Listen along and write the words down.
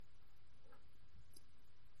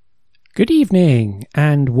Good evening,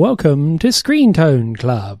 and welcome to Screen Tone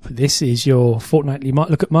Club. This is your fortnightly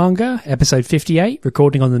look at manga, episode 58,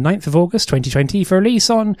 recording on the 9th of August 2020 for release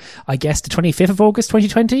on, I guess, the 25th of August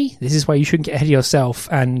 2020. This is why you shouldn't get ahead of yourself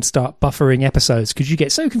and start buffering episodes, because you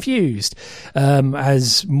get so confused,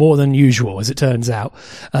 as more than usual, as it turns out.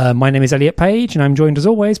 My name is Elliot Page, and I'm joined as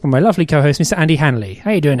always by my lovely co-host, Mr. Andy Hanley.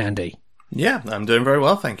 How you doing, Andy? Yeah, I'm doing very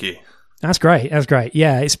well, thank you. That's great.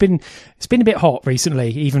 Yeah, it's been a bit hot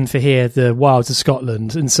recently, even for here, the wilds of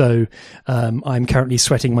Scotland, and so I'm currently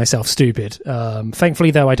sweating myself stupid.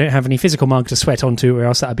 Thankfully, though, I don't have any physical mug to sweat onto, or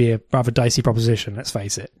else that'd be a rather dicey proposition. Let's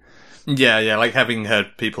face it. Yeah, like having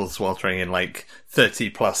heard people sweltering in like 30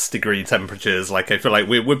 plus degree temperatures, like I feel like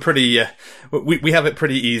we're pretty, we have it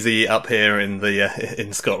pretty easy up here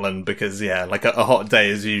in Scotland because like a hot day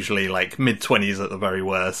is usually like mid-20s at the very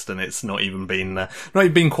worst, and it's not even been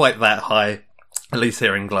quite that high. At least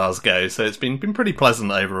here in Glasgow, so it's been pretty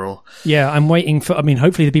pleasant overall. Yeah, I'm waiting for. I mean,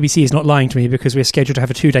 hopefully the BBC is not lying to me, because we're scheduled to have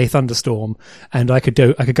a 2-day thunderstorm, and I could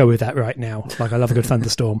go with that right now. Like, I love a good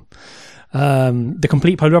thunderstorm. The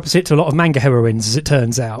complete polar opposite to a lot of manga heroines, as it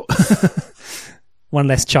turns out. One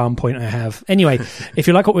less charm point I have. Anyway, if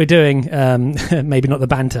you like what we're doing, maybe not the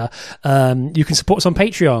banter, you can support us on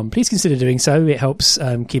Patreon. Please consider doing so. It helps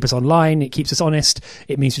keep us online. It keeps us honest.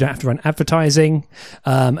 It means we don't have to run advertising.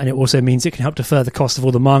 And it also means it can help defer the cost of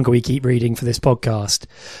all the manga we keep reading for this podcast.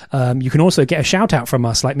 You can also get a shout out from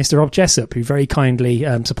us, like Mr. Rob Jessup, who very kindly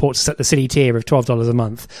supports us at the city tier of $12 a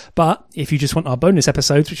month. But if you just want our bonus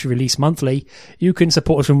episodes, which we release monthly, you can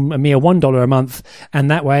support us from a mere $1 a month. And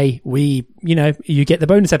that way you get the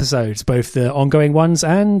bonus episodes, both the ongoing ones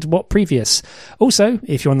and what previous. Also,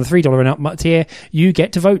 if you're on the $3 and up tier, you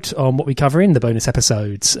get to vote on what we cover in the bonus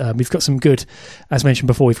episodes. We've got some good, as mentioned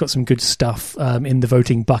before, we've got some good stuff in the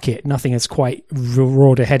voting bucket. Nothing has quite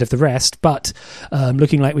roared ahead of the rest, but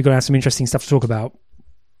looking like we're going to have some interesting stuff to talk about.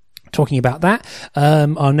 Talking about that,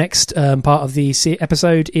 our next part of the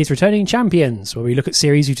episode is Returning Champions, where we look at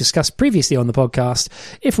series we discussed previously on the podcast,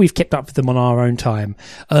 if we've kept up with them on our own time.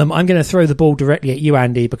 I'm going to throw the ball directly at you,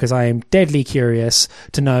 Andy, because I am deadly curious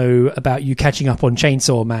to know about you catching up on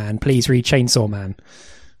Chainsaw Man. Please read Chainsaw Man.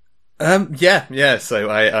 So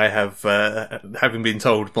I have, having been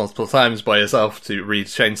told multiple times by yourself to read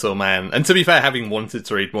Chainsaw Man, and to be fair, having wanted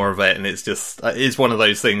to read more of it, and it's one of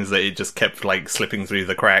those things that it just kept like slipping through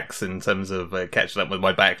the cracks in terms of catching up with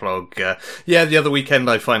my backlog. The other weekend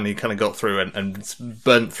I finally kind of got through and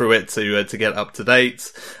burnt through it to get up to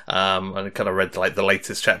date. And I kind of read like the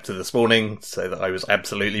latest chapter this morning, so that I was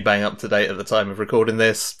absolutely bang up to date at the time of recording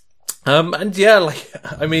this. I'm not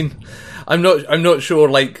sure,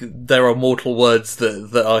 like, there are mortal words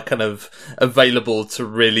that are kind of available to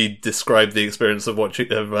really describe the experience of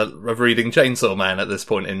reading Chainsaw Man at this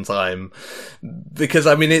point in time. Because,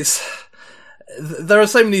 I mean, there are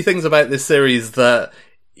so many things about this series that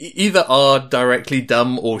either are directly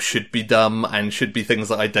dumb or should be dumb and should be things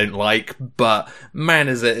that I don't like, but man,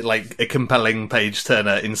 is it, like, a compelling page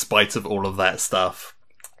turner in spite of all of that stuff.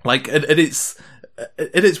 Like, at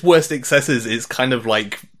its worst excesses, it's kind of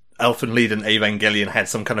like Elfen Lied and Evangelion had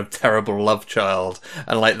some kind of terrible love child,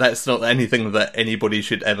 and like that's not anything that anybody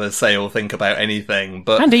should ever say or think about anything.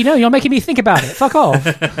 But Andy, no, you're making me think about it. Fuck off.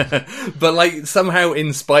 But like somehow,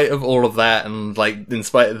 in spite of all of that, and like in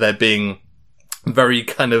spite of there being very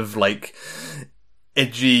kind of like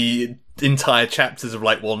edgy entire chapters of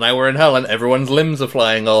like, well, now we're in hell and everyone's limbs are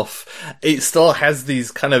flying off, it still has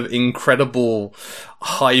these kind of incredible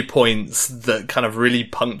high points that kind of really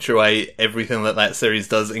punctuate everything that series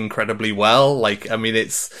does incredibly well. Like, I mean,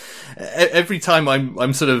 it's every time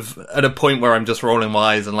I'm sort of at a point where I'm just rolling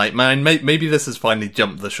my eyes and like, man, maybe this has finally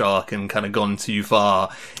jumped the shark and kind of gone too far.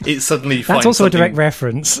 It suddenly that's also a direct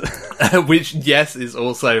reference, which yes is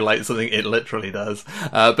also like something it literally does,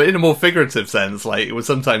 but in a more figurative sense. Like, it was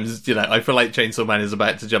sometimes, I feel like Chainsaw Man is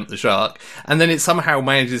about to jump the shark, and then it somehow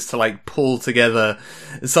manages to like pull together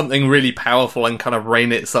something really powerful and kind of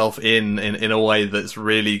rein itself in a way that's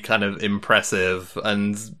really kind of impressive.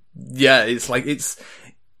 And yeah, it's like it's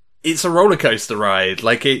a roller coaster ride.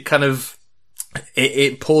 Like, it kind of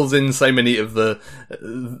it pulls in so many of the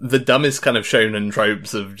dumbest kind of shonen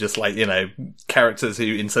tropes of just like, characters who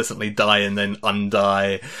incessantly die and then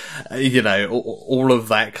undie, all of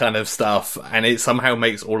that kind of stuff, and it somehow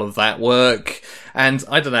makes all of that work. And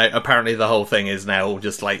I don't know, apparently the whole thing is now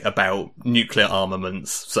just like about nuclear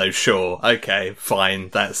armaments, so sure, okay,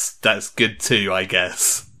 fine, that's good too, I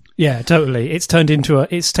guess. Yeah, totally. It's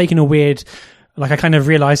taken a weird like I kind of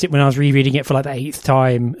realized it when I was rereading it for like the 8th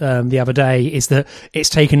time the other day, is that it's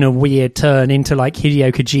taken a weird turn into like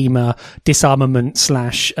Hideo Kojima disarmament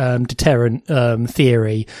 / deterrent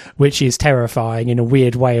theory, which is terrifying in a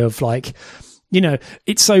weird way of like, you know,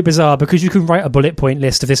 it's so bizarre because you can write a bullet point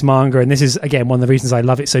list of this manga, and this is, again, one of the reasons I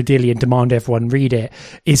love it so dearly and demand everyone read it,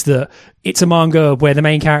 is that it's a manga where the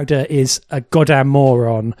main character is a goddamn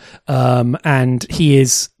moron, and he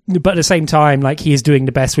is, but at the same time, like, he is doing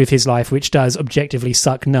the best with his life, which does objectively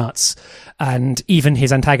suck nuts, and even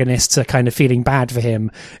his antagonists are kind of feeling bad for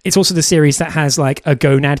him. It's also the series that has like a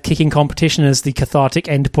gonad kicking competition as the cathartic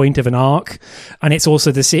end point of an arc, and it's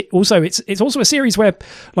also it's also a series where,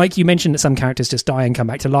 like you mentioned, that some characters just die and come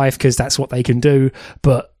back to life because that's what they can do,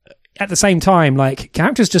 but at the same time, like,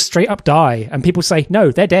 characters just straight up die, and people say, no,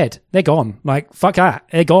 they're dead. They're gone. Like, fuck that.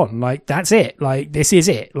 They're gone. Like, that's it. Like, this is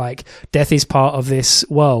it. Like, death is part of this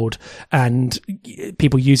world, and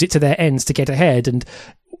people use it to their ends to get ahead, and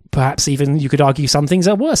perhaps even you could argue some things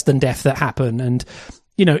are worse than death that happen, and,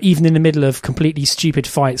 you know, even in the middle of completely stupid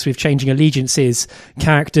fights with changing allegiances,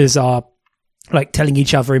 characters are like telling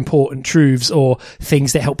each other important truths or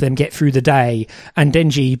things that help them get through the day. And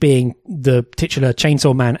Denji, being the titular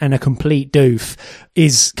chainsaw man and a complete doof,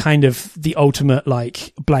 is kind of the ultimate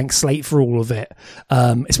like blank slate for all of it.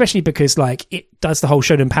 Especially because like it does the whole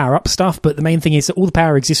shonen power up stuff, but the main thing is that all the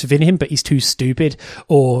power exists within him, but he's too stupid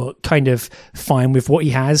or kind of fine with what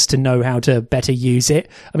he has to know how to better use it.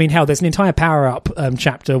 I mean, hell, there's an entire power up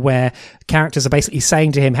chapter where characters are basically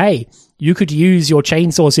saying to him, hey, you could use your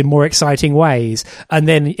chainsaws in more exciting ways. And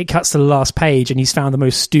then it cuts to the last page and he's found the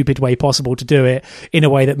most stupid way possible to do it in a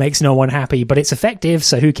way that makes no one happy, but it's effective,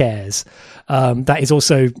 so who cares? That is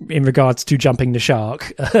also in regards to jumping the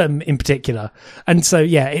shark in particular. And so,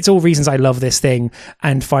 yeah, it's all reasons I love this thing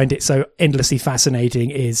and find it so endlessly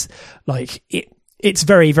fascinating. Is like, it's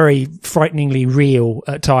very, very frighteningly real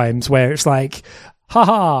at times, where it's like,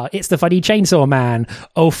 haha, it's the funny chainsaw man.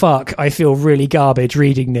 Oh fuck, I feel really garbage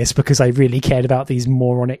reading this because I really cared about these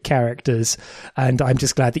moronic characters. And I'm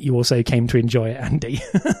just glad that you also came to enjoy it, Andy.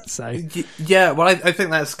 So yeah, well, I think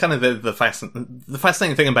that's kind of the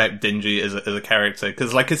fascinating thing about Denji as a character,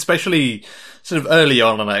 because like, especially sort of early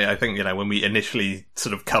on, and I think, you know, when we initially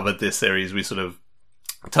sort of covered this series, we sort of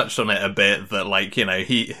touched on it a bit, that like, you know,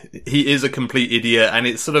 he is a complete idiot, and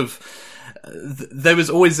it's sort of, there was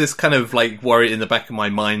always this kind of like worry in the back of my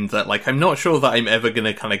mind that like, I'm not sure that I'm ever going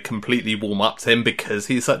to kind of completely warm up to him because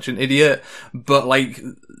he's such an idiot. But like,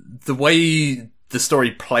 the way the story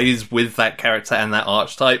plays with that character and that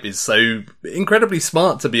archetype is so incredibly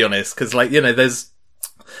smart, to be honest. Cause like, you know,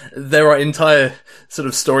 there are entire sort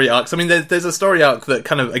of story arcs. I mean, there's a story arc that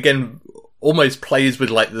kind of, again, almost plays with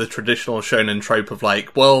like the traditional shonen trope of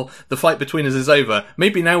like, well, the fight between us is over.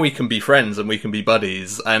 Maybe now we can be friends and we can be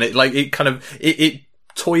buddies. And it like, it kind of, it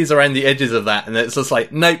toys around the edges of that. And it's just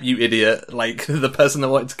like, nope, you idiot. Like, the person that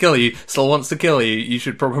wanted to kill you still wants to kill you. You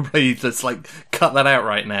should probably just like cut that out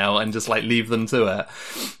right now and just like leave them to it.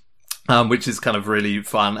 Which is kind of really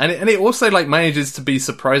fun. And it also like manages to be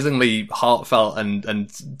surprisingly heartfelt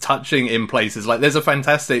and touching in places. Like, there's a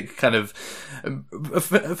fantastic kind of,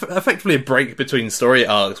 effectively a break between story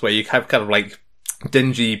arcs where you have kind of like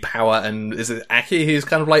Denji, Power, and is it Aki who's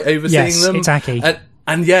kind of like overseeing them? Yes, it's Aki.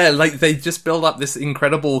 And yeah, like they just build up this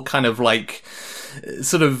incredible kind of like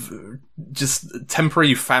sort of just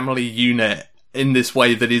temporary family unit in this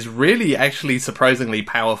way that is really actually surprisingly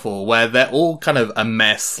powerful, where they're all kind of a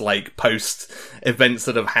mess, like post events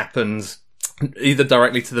that have happened either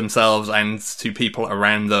directly to themselves and to people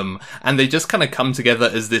around them, and they just kind of come together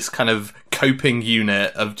as this kind of coping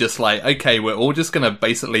unit of just like, okay, we're all just going to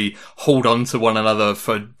basically hold on to one another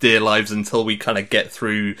for dear lives until we kind of get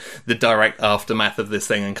through the direct aftermath of this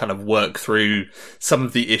thing and kind of work through some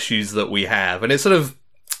of the issues that we have. And it's sort of,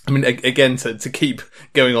 I mean, again, to keep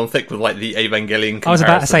going on thick with like the Evangelion comparisons, I was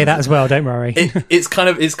about to say that as well, don't worry. It's kind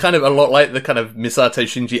of a lot like the kind of Misato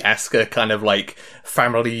Shinji Asuka kind of like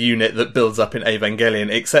family unit that builds up in Evangelion,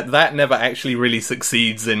 except that never actually really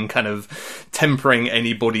succeeds in kind of tempering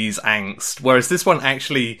anybody's angst. Whereas this one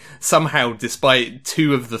actually somehow, despite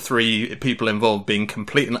two of the three people involved being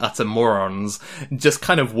complete and utter morons, just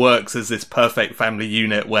kind of works as this perfect family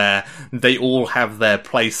unit where they all have their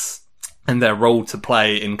place and their role to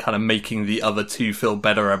play in kind of making the other two feel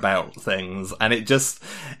better about things. And it just,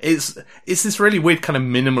 it's this really weird kind of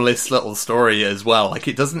minimalist little story as well. Like,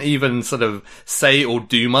 it doesn't even sort of say or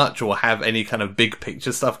do much or have any kind of big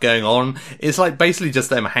picture stuff going on. It's like basically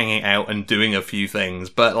just them hanging out and doing a few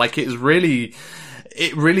things. But like, it's really,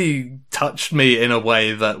 it really touched me in a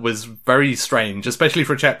way that was very strange, especially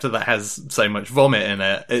for a chapter that has so much vomit in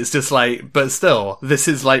it. It's just like, but still, this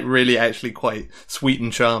is like really actually quite sweet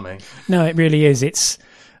and charming. No, it really is. It's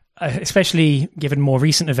especially given more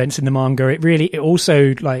recent events in the manga, it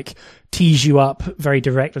also like tease you up very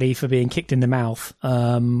directly for being kicked in the mouth.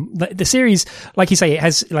 The series, like you say, it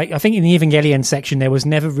has, like, I think in the Evangelion section there was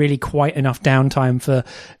never really quite enough downtime for,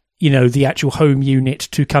 you know, the actual home unit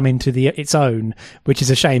to come into its own, which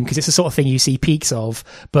is a shame because it's the sort of thing you see peaks of,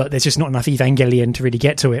 but there's just not enough Evangelion to really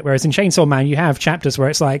get to it. Whereas in Chainsaw Man, you have chapters where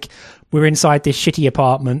it's like, we're inside this shitty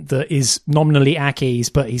apartment that is nominally Aki's,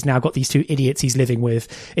 but he's now got these two idiots he's living with,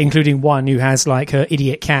 including one who has like her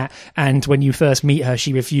idiot cat, and when you first meet her,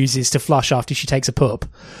 she refuses to flush after she takes a poop.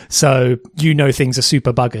 So you know things are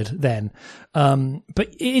super buggered then. But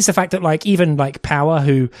it is the fact that like even like Power,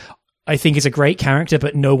 who I think is a great character,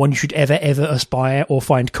 but no one should ever aspire or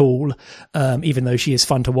find cool, even though she is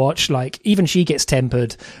fun to watch. Like, even she gets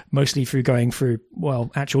tempered, mostly through going through,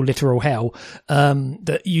 well, actual literal hell,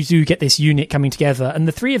 that you do get this unit coming together. And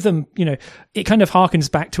the three of them, you know, it kind of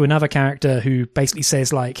harkens back to another character who basically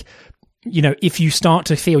says, like, you know, if you start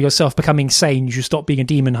to feel yourself becoming sane, you should stop being a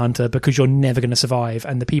demon hunter because you're never going to survive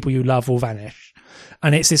and the people you love will vanish.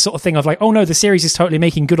 And it's this sort of thing of like, oh no, the series is totally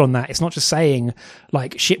making good on that. It's not just saying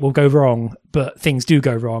like shit will go wrong, but things do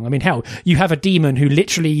go wrong. I mean, hell, you have a demon who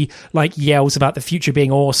literally like yells about the future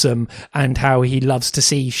being awesome and how he loves to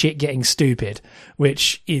see shit getting stupid,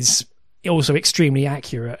 which is also extremely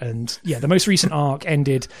accurate. And yeah, the most recent arc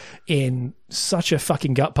ended in such a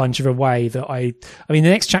fucking gut punch of a way that I mean, the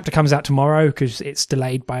next chapter comes out tomorrow because it's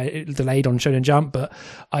delayed on Shonen Jump, but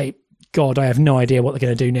God, I have no idea what they're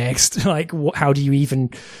going to do next. Like, how do you even?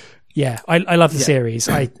 Yeah, I love the series.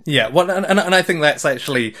 Well, and I think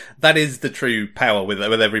that is the true power with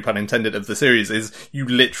every pun intended of the series, is you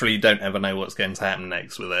literally don't ever know what's going to happen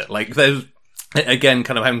next with it. Like, there's, again,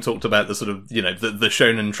 kind of having talked about the sort of, you know, the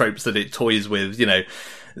shonen tropes that it toys with, you know,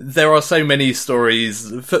 there are so many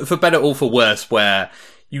stories, for better or for worse, where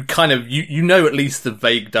you kind of, you know at least the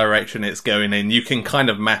vague direction it's going in. You can kind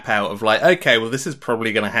of map out of like, okay, well, this is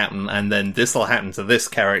probably going to happen, and then this will happen to this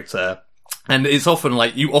character. And it's often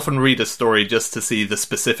like, you often read a story just to see the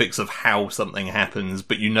specifics of how something happens,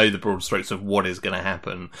 but you know the broad strokes of what is going to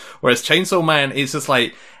happen. Whereas Chainsaw Man, it's just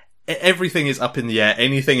like, everything is up in the air,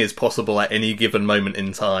 anything is possible at any given moment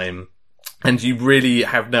in time. And you really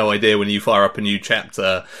have no idea when you fire up a new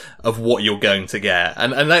chapter of what you're going to get.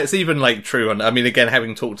 And that's even like true. And I mean, again,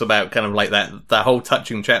 having talked about kind of like that whole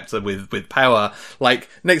touching chapter with Power, like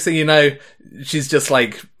next thing you know, she's just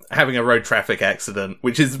like having a road traffic accident,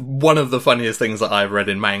 which is one of the funniest things that I've read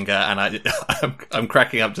in manga. And I'm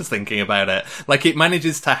cracking up just thinking about it. Like, it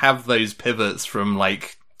manages to have those pivots from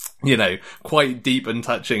like, you know, quite deep and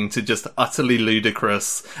touching to just utterly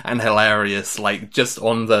ludicrous and hilarious, like just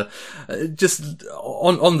on the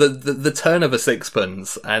turn of a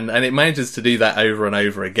sixpence, and it manages to do that over and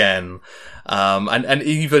over again. And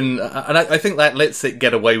I think that lets it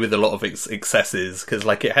get away with a lot of excesses, because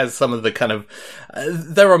like it has some of the kind of,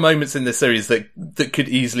 there are moments in this series that could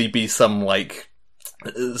easily be some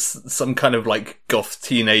kind of like goth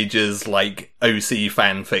teenagers like OC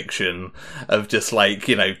fan fiction of just like,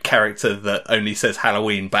 you know, character that only says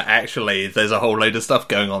Halloween, but actually there's a whole load of stuff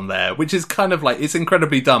going on there, which is kind of like, it's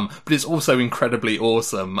incredibly dumb, but it's also incredibly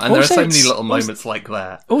awesome. And there are so many little moments like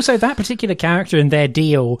that. Also, that particular character and their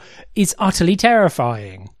deal is utterly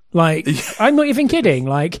terrifying. Like, I'm not even kidding.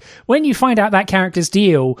 Like, when you find out that character's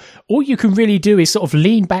deal, all you can really do is sort of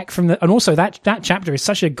lean back from and also that chapter is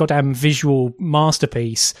such a goddamn visual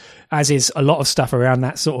masterpiece, as is a lot of stuff around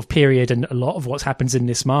that sort of period and a lot of what happens in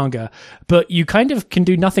this manga. But you kind of can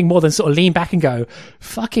do nothing more than sort of lean back and go,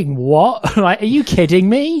 fucking what? Like, are you kidding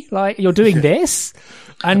me? Like, you're doing this?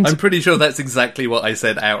 And I'm pretty sure that's exactly what I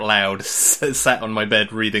said out loud, sat on my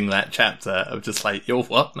bed reading that chapter of just like, you're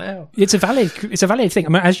what now? It's a valid thing. I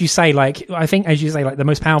mean, as you say, like, I think as you say, like, the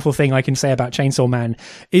most powerful thing I can say about Chainsaw Man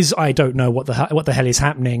is I don't know what the hell is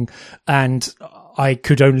happening, and I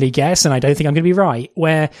could only guess, and I don't think I'm going to be right.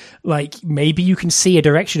 Where, like, maybe you can see a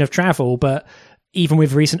direction of travel, but even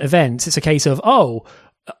with recent events, it's a case of, oh,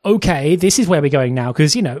 okay, this is where we're going now.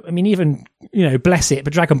 Because, you know, I mean, even, you know, bless it,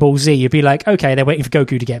 but Dragon Ball Z, you'd be like, okay, they're waiting for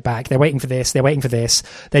Goku to get back. They're waiting for this. They're waiting for this.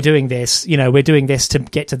 They're doing this. You know, we're doing this to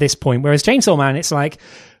get to this point. Whereas Chainsaw Man, it's like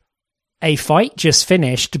a fight just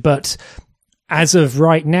finished, but as of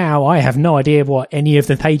right now, I have no idea what any of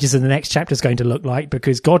the pages in the next chapter is going to look like,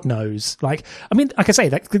 because God knows. Like, I mean, like I say,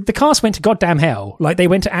 the cast went to goddamn hell. Like, they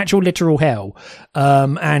went to actual literal hell,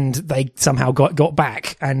 and they somehow got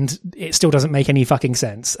back, and it still doesn't make any fucking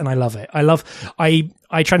sense. And I love it.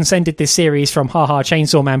 I transcended this series from haha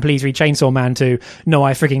Chainsaw Man, please read Chainsaw Man, to no,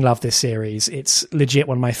 I freaking love this series. It's legit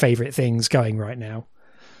one of my favorite things going right now.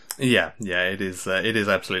 Yeah, it is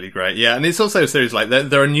absolutely great. Yeah, and it's also a series, like,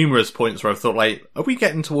 there are numerous points where I've thought, like, are we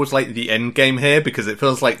getting towards, like, the end game here? Because it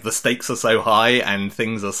feels like the stakes are so high and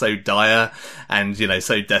things are so dire and, you know,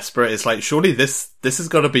 so desperate. It's like, surely this has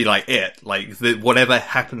got to be, like, it. Like, whatever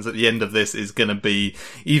happens at the end of this is going to be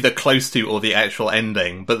either close to or the actual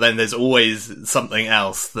ending. But then there's always something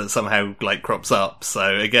else that somehow, like, crops up.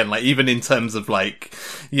 So, again, like, even in terms of, like,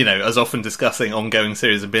 you know, as often discussing ongoing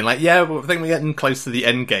series and being like, yeah, well, I think we're getting close to the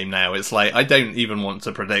end game now. It's like, I don't even want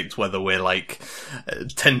to predict whether we're, like,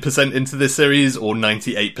 10% into this series or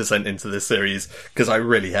 98% into this series, because I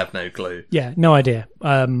really have no clue. Yeah, no idea.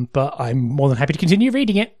 But I'm more than happy to continue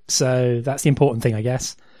reading it. So that's the important thing, I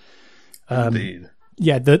guess. Indeed.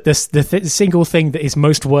 Yeah, the single thing that is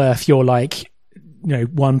most worth your, like, you know,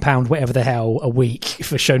 £1, whatever the hell, a week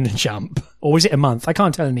for Shonen Jump, or is it a month? I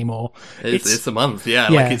can't tell anymore. It's a month, yeah.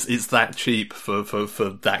 Like, it's that cheap for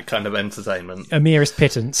that kind of entertainment. A merest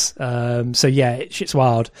pittance. So yeah, shit's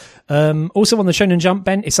wild. Also on the Shonen Jump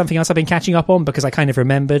bent is something else I've been catching up on because I kind of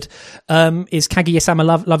remembered. Is Kaguya-sama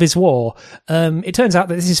Love is War. It turns out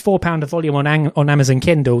that this is £4 a volume on Amazon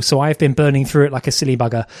Kindle, so I've been burning through it like a silly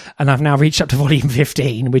bugger, and I've now reached up to volume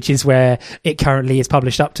 15, which is where it currently is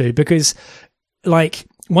published up to, because, like,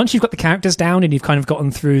 once you've got the characters down and you've kind of gotten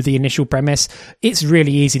through the initial premise, it's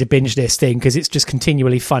really easy to binge this thing because it's just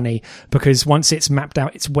continually funny, because once it's mapped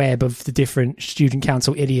out its web of the different student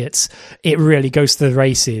council idiots, it really goes to the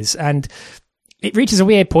races. And it reaches a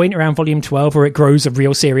weird point around volume 12 where it grows a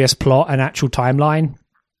real serious plot and actual timeline,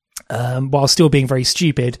 while still being very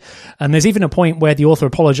stupid. And there's even a point where the author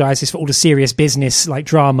apologizes for all the serious business, like,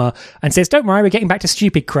 drama, and says, don't worry, we're getting back to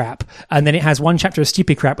stupid crap. And then it has one chapter of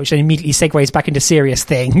stupid crap, which then immediately segues back into serious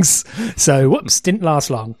things. So, whoops, didn't last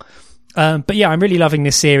long. But yeah, I'm really loving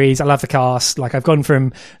this series. I love the cast. Like, I've gone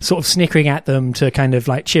from sort of snickering at them to kind of,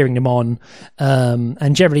 like, cheering them on,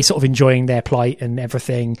 and generally sort of enjoying their plight and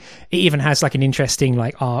everything. It even has, like, an interesting,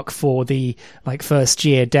 like, arc for the, like, first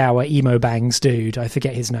year dour emo bangs dude. I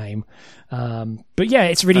forget his name. But yeah,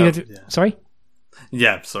 it's really good. Yeah. Sorry?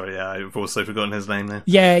 Yeah, sorry, yeah, I've also forgotten his name now.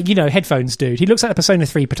 Yeah, you know, headphones dude. He looks like a Persona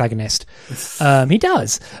 3 protagonist. He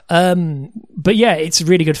does. But yeah, it's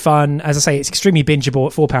really good fun. As I say, it's extremely bingeable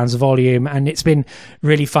at £4 a volume, and it's been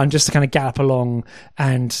really fun just to kind of gallop along.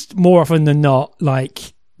 And more often than not,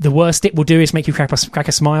 like, the worst it will do is make you crack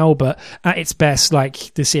a smile, but at its best,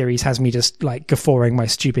 like, the series has me just, like, guffawing my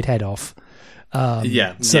stupid head off.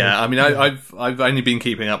 Yeah. I mean, I've only been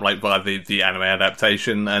keeping up, like, by the anime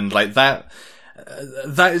adaptation, and, like, that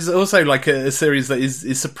is also, like, a series that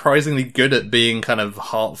is surprisingly good at being kind of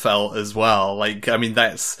heartfelt as well. Like, I mean,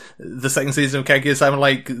 that's the second season of Kaguya-sama,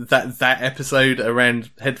 like, that episode around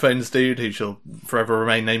Headphones Dude, who shall forever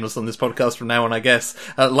remain nameless on this podcast from now on, I guess.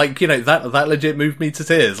 Like, you know, that legit moved me to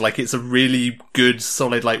tears. Like, it's a really good,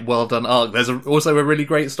 solid, like, well done arc. There's also a really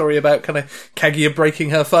great story about kind of Kaguya breaking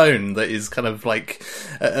her phone that is kind of like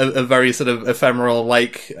a very sort of ephemeral,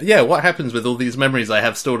 like, yeah, what happens with all these memories I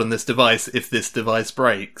have stored on this device if this device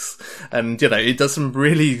breaks? And, you know, it does some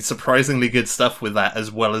really surprisingly good stuff with that,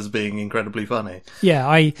 as well as being incredibly funny.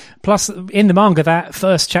 Yeah, plus in the manga, that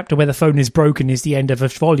first chapter where the phone is broken is the end of a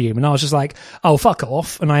volume, and I was just like, oh, fuck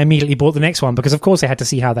off, and I immediately bought the next one because of course I had to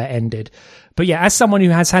see how that ended. But yeah, as someone who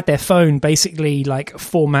has had their phone basically, like,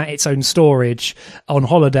 format its own storage on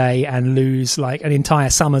holiday and lose, like, an entire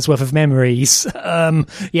summer's worth of memories,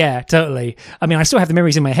 yeah, totally. I mean, I still have the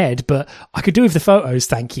memories in my head, but I could do with the photos,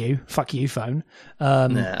 thank you. Fuck you, phone.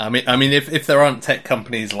 Yeah, I mean, if there aren't tech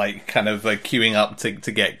companies, like, kind of queuing up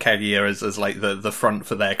to get Kaguya as like the front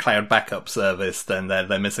for their cloud backup service, then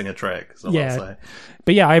they're missing a trick. Yeah.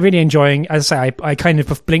 But yeah, I'm really enjoying, as I say, I kind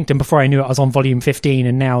of blinked, and before I knew it, I was on volume 15,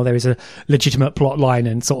 and now there is a legitimate plot line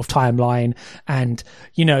and sort of timeline. And,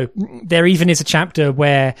 you know, there even is a chapter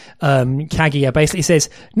where Kaguya basically says,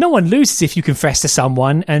 no one loses if you confess to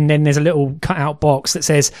someone, and then there's a little cut-out box that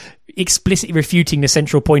says, explicitly refuting the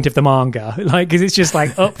central point of the manga, like, because it's just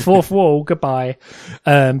like, up, fourth wall, goodbye.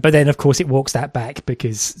 But then, of course, it walks that back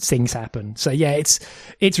because things happen. So yeah,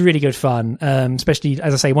 it's really good fun, especially,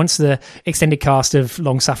 as I say, once the extended cast of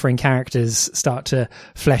long-suffering characters start to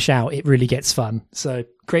flesh out, it really gets fun. So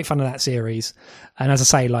great fun of that series. And as I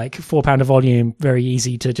say, like, £4 a volume, very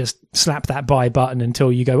easy to just slap that buy button until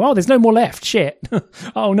you go, oh, there's no more left, shit.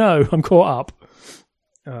 Oh no, I'm caught up.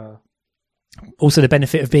 Also the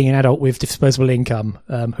benefit of being an adult with disposable income.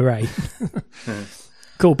 Hooray.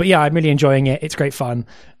 Cool. But yeah, I'm really enjoying it. It's great fun.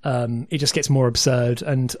 It just gets more absurd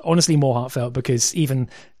and honestly more heartfelt because even,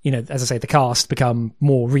 as I say, the cast become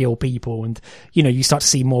more real people and, you start to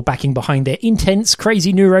see more backing behind their intense,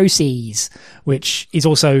 crazy neuroses, which is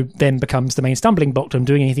also then becomes the main stumbling block to them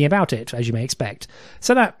doing anything about it, as you may expect.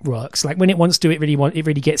 So that works. Like when it wants to, it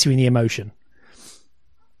really gets you in the emotion.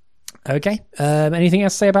 Okay. Anything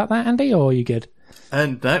else to say about that, Andy, or are you good?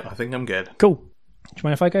 No, I think I'm good. Cool. Do you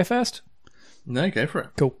mind if I go first? No, go for it.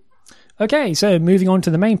 Cool. Okay, so moving on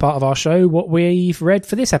to the main part of our show, what we've read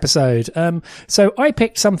for this episode. So I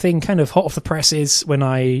picked something kind of hot off the presses when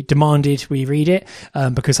I demanded we read it,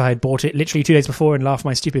 because I had bought it literally 2 days before and laughed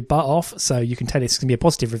my stupid butt off, so you can tell it's going to be a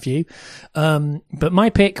positive review. But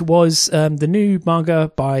my pick was the new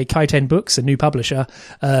manga by Kaiten Books, a new publisher.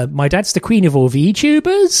 My Dad's the Queen of All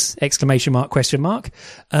VTubers! !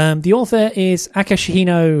 The author is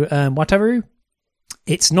Akashihino Wataru.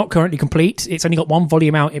 It's not currently complete. It's only got one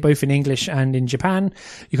volume out, both in English and in Japan.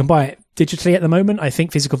 You can buy it digitally at the moment. I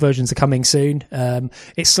think physical versions are coming soon.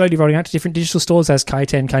 It's slowly rolling out to different digital stores as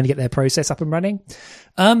Kaiten kind of get their process up and running.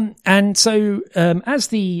 And so, as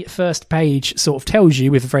the first page sort of tells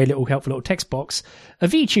you with a very helpful little text box, a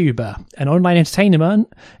VTuber, an online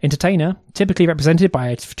entertainer, typically represented by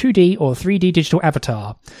a 2D or 3D digital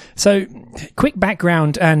avatar. So, quick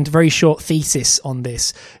background and very short thesis on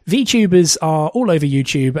this. VTubers are all over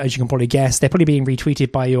YouTube, as you can probably guess. They're probably being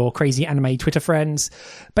retweeted by your crazy anime Twitter friends.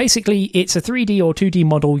 Basically, it's a 3D or 2D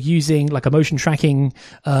model using like a motion tracking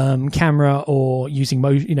camera or using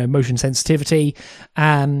motion sensitivity.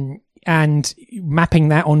 And mapping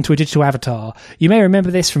that onto a digital avatar. You may remember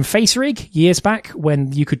this from FaceRig years back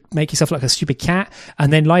when you could make yourself like a stupid cat,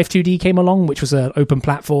 and then Live2D came along, which was an open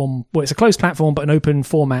platform. Well, it's a closed platform, but an open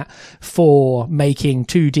format for making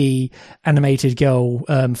 2D animated girl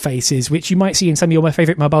faces, which you might see in some of your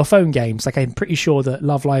favorite mobile phone games. Like I'm pretty sure that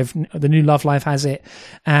the new Love Live has it,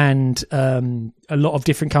 and a lot of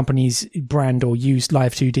different companies brand or use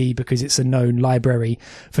Live2D because it's a known library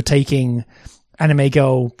for taking anime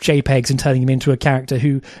girl JPEGs and turning them into a character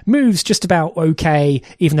who moves just about okay,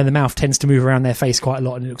 even though the mouth tends to move around their face quite a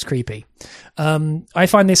lot and it looks creepy. I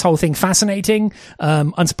find this whole thing fascinating.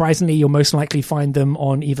 Unsurprisingly, you'll most likely find them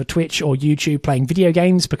on either Twitch or YouTube playing video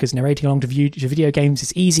games because narrating along to video games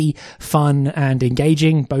is easy, fun, and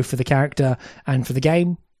engaging, both for the character and for the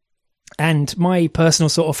game. And my personal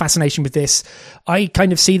sort of fascination with this, I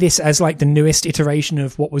kind of see this as like the newest iteration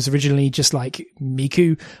of what was originally just like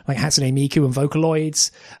Miku, like Hatsune Miku and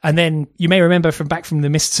Vocaloids. And then you may remember from the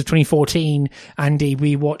mists of 2014, Andy,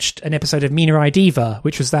 we watched an episode of Minerai Diva,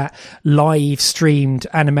 which was that live streamed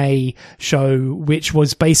anime show, which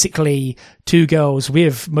was basically two girls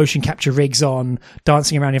with motion capture rigs on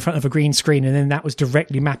dancing around in front of a green screen. And then that was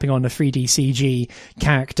directly mapping on a 3D CG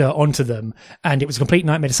character onto them. And it was a complete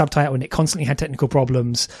nightmare to subtitle, and it constantly had technical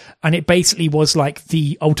problems, and it basically was like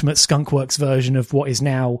the ultimate Skunkworks version of what is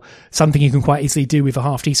now something you can quite easily do with a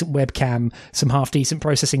half-decent webcam, some half-decent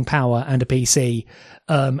processing power, and a PC,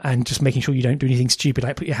 and just making sure you don't do anything stupid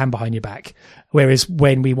like put your hand behind your back. Whereas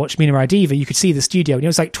when we watched Minerai Diva, you could see the studio, and it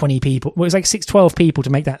was like 20 people, well, it was like 12 people to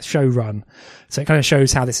make that show run. So it kind of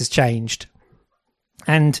shows how this has changed.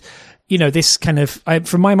 And this kind of,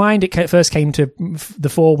 from my mind, it first came to the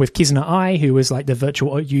fore with Kizuna Ai, who was like the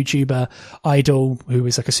virtual YouTuber idol, who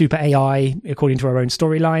was like a super AI, according to her own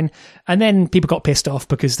storyline. And then people got pissed off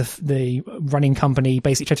because the running company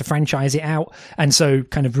basically tried to franchise it out, and so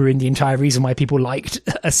kind of ruined the entire reason why people liked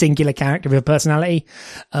a singular character with a personality.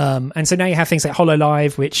 And so now you have things like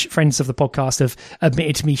HoloLive, which friends of the podcast have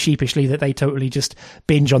admitted to me sheepishly that they totally just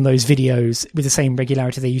binge on those videos with the same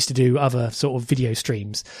regularity they used to do other sort of video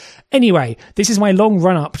streams. Anyway, this is my long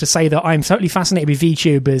run-up to say that I'm totally fascinated with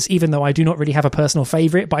VTubers, even though I do not really have a personal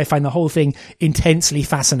favourite, but I find the whole thing intensely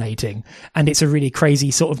fascinating. And it's a really crazy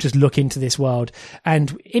sort of just look into this world.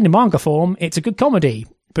 And in the manga form, it's a good comedy.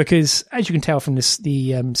 Because, as you can tell from the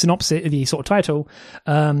synopsis, the sort of title,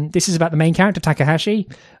 this is about the main character,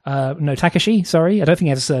 Takashi. I don't think he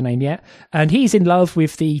has a surname yet. And he's in love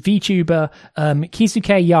with the VTuber,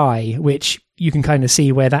 Kizuke Yai, which you can kind of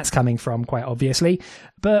see where that's coming from, quite obviously.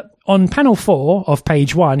 But on panel 4 of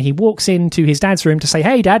page 1, he walks into his dad's room to say,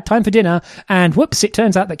 "Hey, Dad, time for dinner." And whoops, it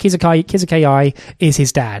turns out that Kizuke Yai is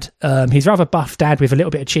his dad. He's rather buff dad with a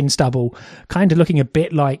little bit of chin stubble, kind of looking a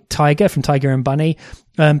bit like Tiger from Tiger and Bunny.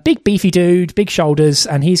 Big beefy dude, big shoulders,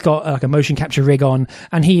 and he's got like a motion capture rig on,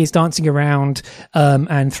 and he is dancing around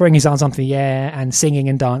and throwing his arms up in the air and singing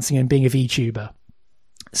and dancing and being a VTuber.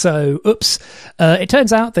 So, oops. It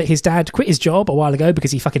turns out that his dad quit his job a while ago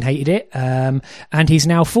because he fucking hated it. And he's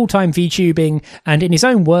now full-time VTubing. And in his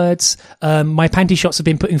own words, my panty shots have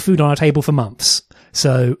been putting food on our table for months.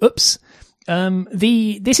 So, oops.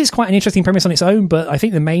 This is quite an interesting premise on its own, but I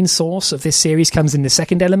think the main source of this series comes in the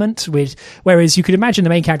second element, whereas you could imagine the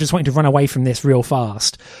main character's wanting to run away from this real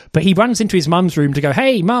fast. But he runs into his mum's room to go,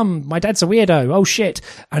 "Hey, mum, my dad's a weirdo. Oh shit."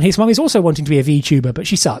 And his mum is also wanting to be a VTuber, but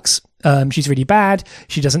she sucks. She's really bad.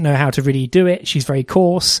 She doesn't know how to really do it. She's very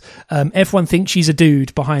coarse. Everyone thinks she's a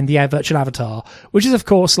dude behind the virtual avatar, which is, of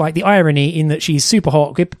course, like the irony in that she's super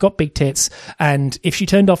hot, got big tits, and if she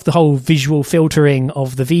turned off the whole visual filtering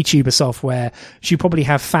of the VTuber software, she'd probably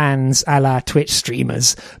have fans a la Twitch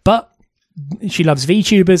streamers. But she loves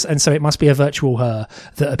VTubers, and so it must be a virtual her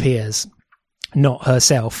that appears, not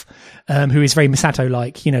herself, who is very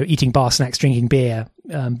Misato-like, eating bar snacks, drinking beer,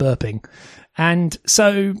 burping. And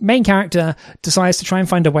so main character decides to try and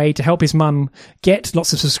find a way to help his mum get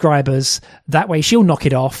lots of subscribers. That way she'll knock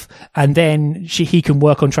it off, and then he can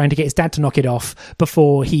work on trying to get his dad to knock it off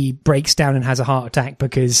before he breaks down and has a heart attack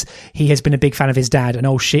because he has been a big fan of his dad, and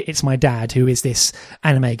oh shit, it's my dad who is this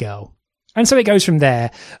anime girl. And so it goes from there.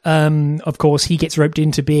 Of course, he gets roped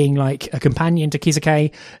into being like a companion to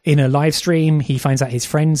Kisuke in a live stream. He finds out his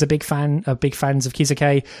friends are big fans of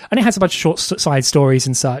Kisuke, and it has a bunch of short side stories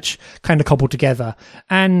and such kind of cobbled together.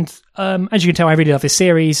 And as you can tell, I really love this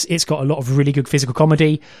series. It's got a lot of really good physical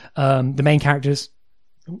comedy. The main characters...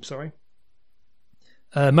 Oops, sorry.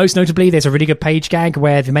 Most notably, there's a really good page gag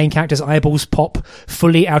where the main character's eyeballs pop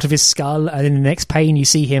fully out of his skull, and in the next pane you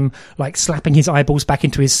see him like slapping his eyeballs back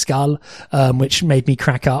into his skull, which made me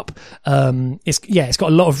crack up. It's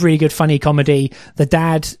got a lot of really good funny comedy. The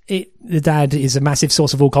dad is a massive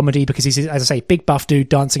source of all comedy because he's, as I say, big buff dude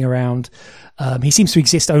dancing around. He seems to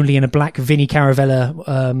exist only in a black Vinnie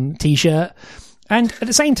Caravella t-shirt. And at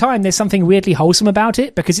the same time, there's something weirdly wholesome about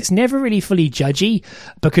it because it's never really fully judgy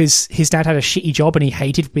because his dad had a shitty job and he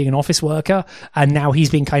hated being an office worker, and now he's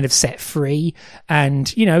been kind of set free. And,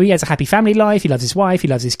 he has a happy family life. He loves his wife. He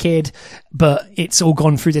loves his kid. But it's all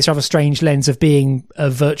gone through this rather strange lens of being a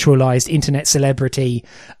virtualized internet celebrity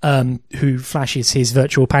who flashes his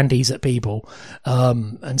virtual panties at people.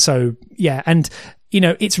 And so, yeah. And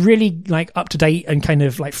it's really like up to date and kind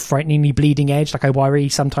of like frighteningly bleeding edge. Like I worry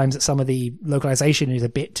sometimes that some of the localization is a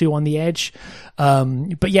bit too on the edge.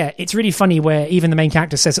 But yeah, it's really funny where even the main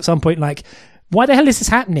character says at some point, like, why the hell is this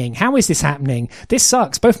happening? How is this happening? This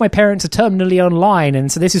sucks. Both my parents are terminally online, and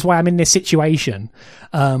so this is why I'm in this situation,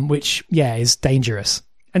 which, yeah, is dangerous.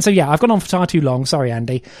 And so, yeah, I've gone on for far too long. Sorry,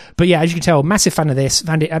 Andy. But yeah, as you can tell, massive fan of this.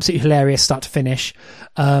 Found it absolutely hilarious start to finish.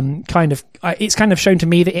 It's kind of shown to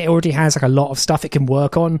me that it already has like a lot of stuff it can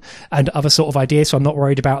work on and other sort of ideas. So I'm not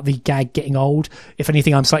worried about the gag getting old. If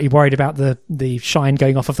anything, I'm slightly worried about the shine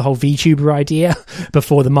going off of the whole VTuber idea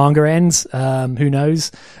before the manga ends. Who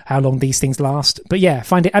knows how long these things last. But yeah,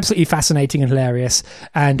 find it absolutely fascinating and hilarious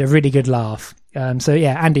and a really good laugh. So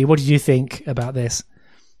yeah, Andy, what did you think about this?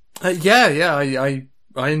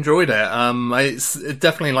 I enjoyed it. It's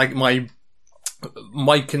definitely like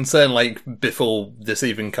my concern, like before this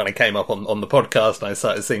even kind of came up on the podcast and I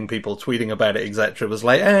started seeing people tweeting about it, etc., was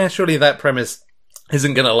like, surely that premise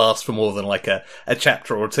isn't going to last for more than like a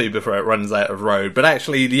chapter or two before it runs out of road. But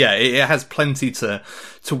actually, yeah, it has plenty to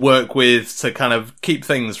work with, to kind of keep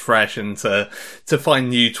things fresh and to find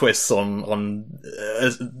new twists on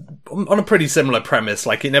a pretty similar premise.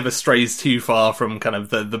 Like it never strays too far from kind of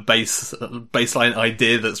the baseline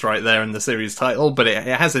idea that's right there in the series title, but it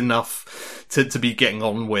has enough to be getting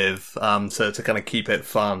on with, to kind of keep it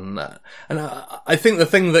fun. And I think the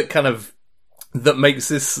thing that makes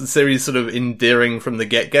this series sort of endearing from the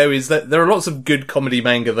get-go is that there are lots of good comedy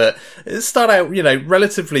manga that start out,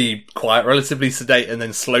 relatively quiet, relatively sedate, and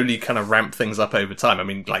then slowly kind of ramp things up over time. I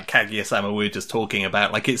mean, like Kaguya-sama we were just talking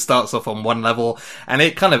about, like it starts off on one level and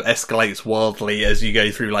it kind of escalates wildly as you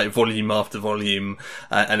go through like volume after volume,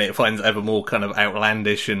 and it finds ever more kind of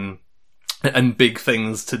outlandish and big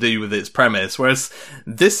things to do with its premise. Whereas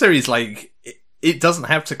this series, like, it doesn't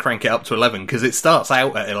have to crank it up to 11 because it starts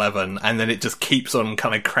out at 11 and then it just keeps on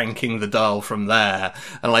kind of cranking the dial from there.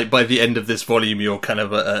 And like by the end of this volume, you're kind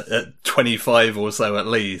of at 25 or so at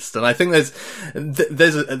least. And I think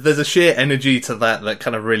there's a sheer energy to that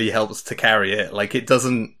kind of really helps to carry it. Like it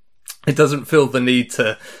doesn't it doesn't feel the need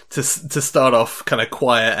to start off kind of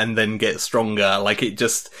quiet and then get stronger. Like it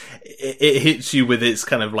hits you with its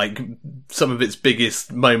kind of like some of its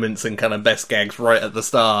biggest moments and kind of best gags right at the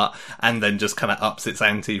start, and then just kind of ups its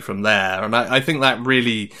ante from there. And I think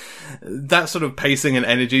that sort of pacing and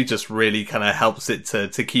energy just really kind of helps it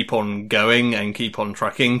to keep on going and keep on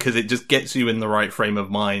trucking, because it just gets you in the right frame of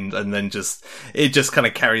mind, and then it just kind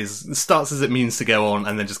of starts as it means to go on,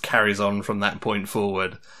 and then just carries on from that point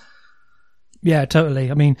forward. Yeah,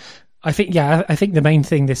 totally. I mean, I think the main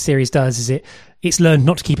thing this series does is it's learned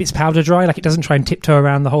not to keep its powder dry. Like, it doesn't try and tiptoe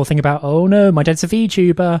around the whole thing about, oh no, my dad's a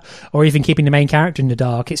VTuber, or even keeping the main character in the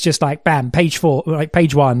dark. It's just like, bam, page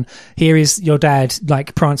 1, here is your dad,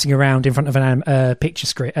 like, prancing around in front of an picture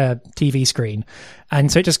screen, TV screen. And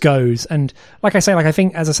so it just goes. And like I say, like, I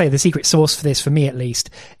think, as I say, the secret sauce for this, for me at least,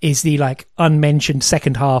 is the, like, unmentioned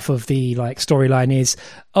second half of the, like, storyline is,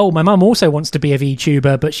 oh, my mum also wants to be a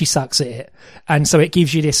VTuber, but she sucks at it. And so it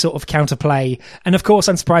gives you this sort of counterplay. And of course,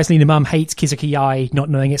 unsurprisingly, the mum hates Kizuki Ai, not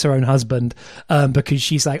knowing it's her own husband, because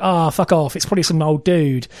she's like, fuck off, it's probably some old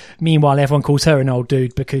dude. Meanwhile, everyone calls her an old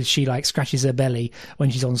dude because she, like, scratches her belly when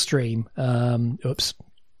she's on stream. Oops.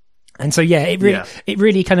 And so, yeah, it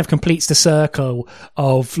really kind of completes the circle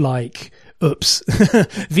of, like, oops,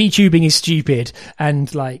 VTubing is stupid.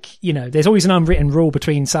 And, like, you know, there's always an unwritten rule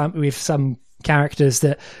with some characters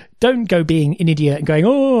that don't go being an idiot and going,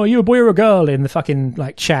 oh, are you a boy or a girl in the fucking,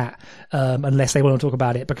 like, chat, unless they want to talk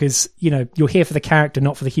about it, because, you know, you're here for the character,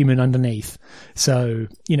 not for the human underneath. So,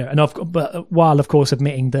 you know, but while of course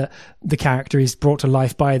admitting that the character is brought to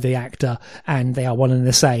life by the actor and they are one and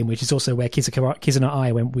the same, which is also where Kizuna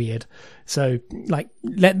Ai went weird. So, like,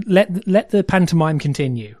 let the pantomime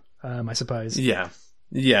continue, I suppose. Yeah.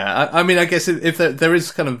 Yeah, I mean, I guess if there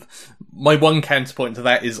is kind of, my one counterpoint to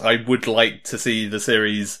that is I would like to see the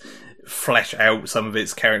series flesh out some of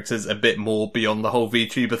its characters a bit more beyond the whole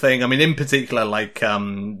VTuber thing. I mean, in particular, like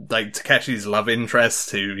Takeshi's love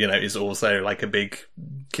interest, who, you know, is also like a big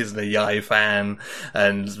Kizuna Yai fan,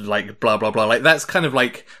 and like blah blah blah. Like, that's kind of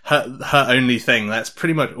like her only thing. That's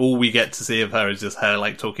pretty much all we get to see of her, is just her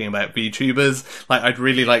like talking about VTubers. Like, I'd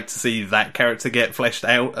really like to see that character get fleshed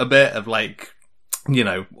out a bit, of like, you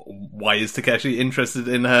know, why is Takeshi interested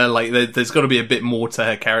in her? Like, there's got to be a bit more to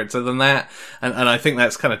her character than that. And I think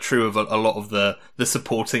that's kind of true of a lot of the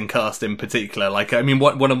supporting cast in particular. Like, I mean,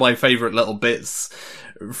 one of my favourite little bits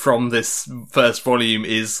from this first volume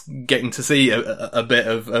is getting to see a bit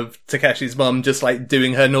of Takeshi's mum just, like,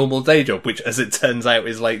 doing her normal day job, which, as it turns out,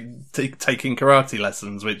 is like taking karate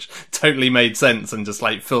lessons, which totally made sense and just,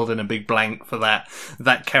 like, filled in a big blank for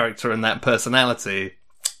that character and that personality.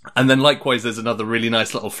 And then likewise, there's another really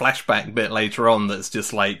nice little flashback bit later on that's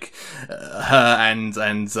just like her and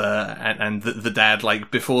the dad, like,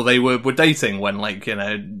 before they were dating, when, like, you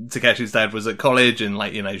know, Takeshi's dad was at college, and,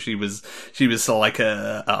 like, you know, she was still like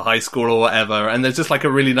at high school or whatever. And there's just like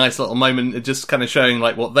a really nice little moment just kind of showing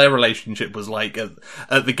like what their relationship was like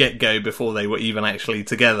at the get-go before they were even actually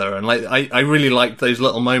together. And, like, I really liked those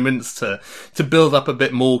little moments to build up a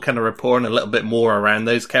bit more kind of rapport and a little bit more around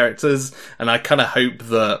those characters. And I kind of hope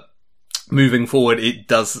that moving forward, it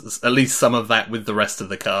does at least some of that with the rest of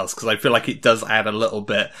the cast, because I feel like it does add a little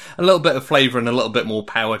bit of flavour and a little bit more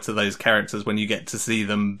power to those characters when you get to see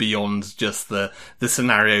them beyond just the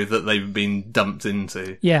scenario that they've been dumped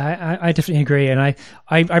into. Yeah, I definitely agree, and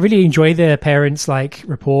I really enjoy their parents' like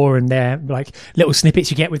rapport and their like little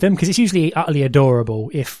snippets you get with them, because it's usually utterly adorable,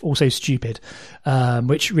 if also stupid,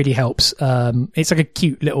 which really helps. It's like a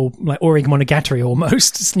cute little like Orig Monogatari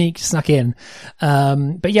almost snuck in.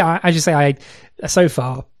 But yeah, I just say so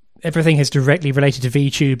far everything is directly related to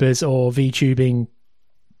VTubers or VTubing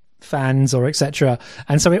fans or etc.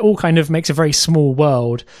 And so it all kind of makes a very small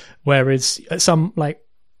world, whereas some, like,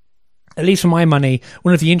 at least for my money,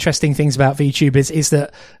 one of the interesting things about VTubers is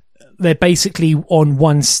that they're basically on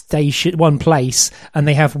one station, one place, and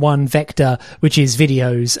they have one vector, which is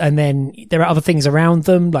videos. And then there are other things around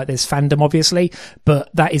them, like there's fandom, obviously, but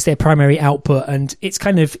that is their primary output. And it's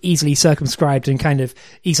kind of easily circumscribed and kind of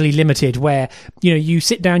easily limited, where, you know, you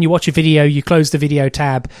sit down, you watch a video, you close the video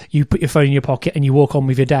tab, you put your phone in your pocket and you walk on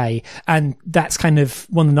with your day. And that's kind of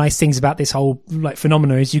one of the nice things about this whole like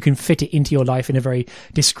phenomenon, is you can fit it into your life in a very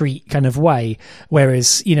discreet kind of way.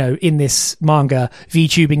 Whereas, you know, in this manga,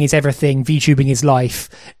 VTubing is everything. VTubing is life.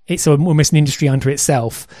 It's almost an industry unto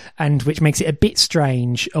itself, and which makes it a bit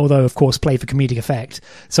strange, although of course play for comedic effect.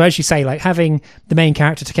 So as you say, like, having the main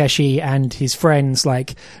character Takeshi and his friends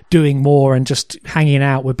like doing more and just hanging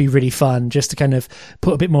out would be really fun, just to kind of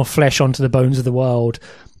put a bit more flesh onto the bones of the world.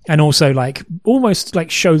 and also like almost like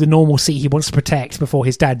show the normalcy he wants to protect before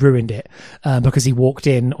his dad ruined it, because he walked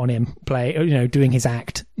in on him doing his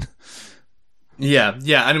act. Yeah, and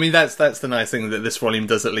I mean that's the nice thing, that this volume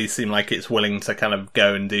does at least seem like it's willing to kind of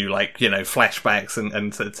go and do like, flashbacks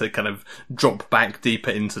and to kind of drop back deeper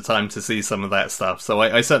into time to see some of that stuff. So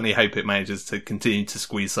I certainly hope it manages to continue to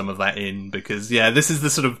squeeze some of that in, because this is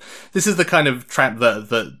the kind of trap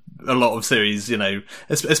that a lot of series,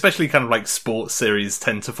 especially kind of like sports series,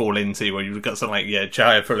 tend to fall into, where you've got something like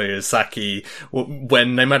Chihaya Furuyasaki,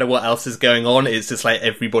 when no matter what else is going on, it's just like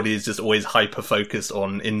everybody is just always hyper focused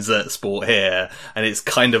on insert sport here. And it's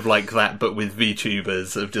kind of like that, but with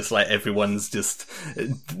VTubers, of just like everyone's just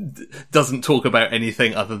doesn't talk about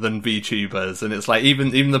anything other than VTubers. And it's like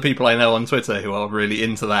even the people I know on Twitter who are really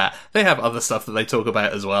into that, they have other stuff that they talk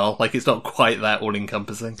about as well. Like, it's not quite that all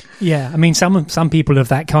encompassing. Yeah, I mean, some people of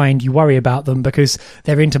that kind, you worry about them because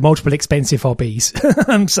they're into multiple expensive hobbies.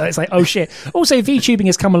 So it's like, oh shit. Also, VTubing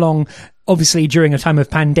has come along obviously during a time of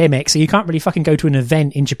pandemic, so you can't really fucking go to an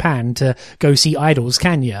event in Japan to go see idols,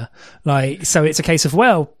 can you? Like, so it's a case of,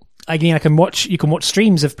 well, again, you can watch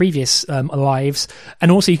streams of previous lives,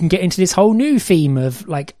 and also you can get into this whole new theme of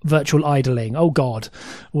like virtual idling. Oh god,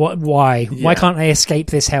 why can't I escape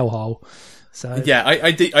this hellhole? So yeah,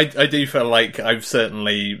 I do feel like I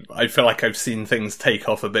feel like I've seen things take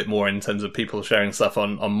off a bit more in terms of people sharing stuff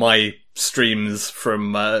on my streams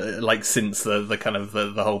from like since the kind of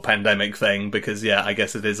the whole pandemic thing, because I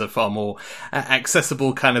guess it is a far more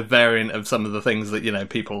accessible kind of variant of some of the things that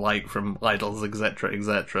people like from idols,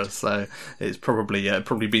 etc. So it's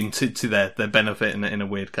probably been to their benefit in a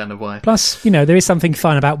weird kind of way. Plus, there is something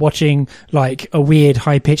fun about watching like a weird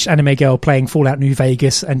high pitched anime girl playing Fallout New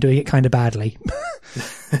Vegas and doing it kind of badly.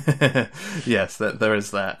 Yes, there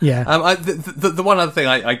is that. Yeah. The one other thing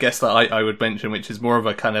I guess that I would mention, which is more of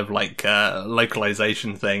a kind of like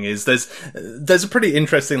localization thing, is there's a pretty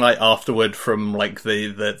interesting like afterword from like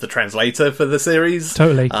the translator for the series.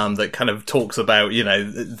 Totally. That kind of talks about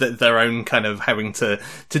their own kind of having to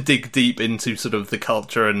dig deep into sort of the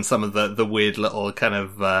culture and some of the weird little kind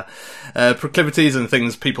of proclivities and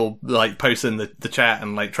things people like post in the chat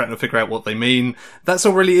and like trying to figure out what they mean. That's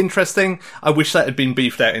all really interesting. I wish that had been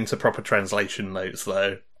beefed out into proper translation notes,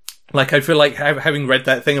 though. Like, I feel like having read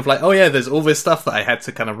that thing of like, oh yeah, there's all this stuff that I had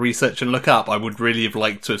to kind of research and look up, I would really have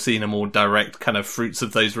liked to have seen a more direct kind of fruits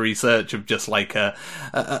of those research, of just like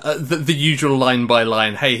the usual line by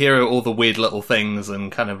line, hey, here are all the weird little things,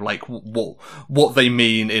 and kind of like what they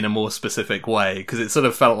mean in a more specific way. Because it sort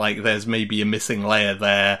of felt like there's maybe a missing layer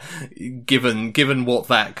there, given what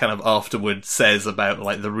that kind of afterward says about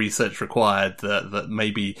like the research required, that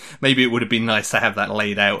maybe it would have been nice to have that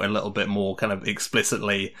laid out a little bit more kind of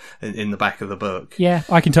explicitly in the back of the book. Yeah,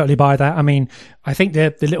 I can totally buy that. I mean, I think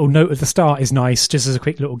the little note at the start is nice, just as a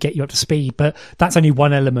quick little get you up to speed, but that's only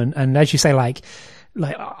one element. And as you say, like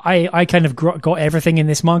I kind of got everything in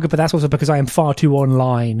this manga, but that's also because I am far too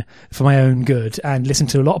online for my own good and listen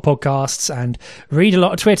to a lot of podcasts and read a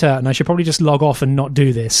lot of Twitter, and I should probably just log off and not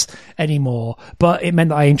do this anymore. But it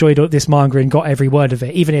meant that I enjoyed this manga and got every word of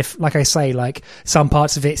it, even if, like I say, like some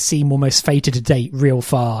parts of it seem almost fated to date real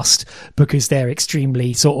fast because they're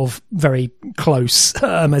extremely sort of very close,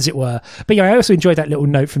 as it were. But I also enjoyed that little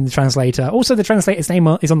note from the translator. Also, the translator's name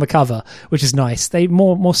is on the cover, which is nice.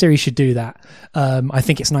 More series should do that. I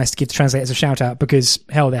think it's nice to give the translators a shout out, because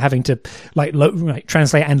hell, they're having to like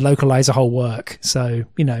translate and localize a whole work. So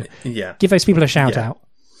give those people a shout out.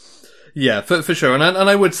 Yeah, for sure. And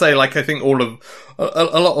I would say, like, I think a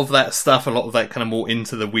lot of that stuff, a lot of that kind of more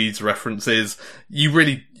into the weeds references,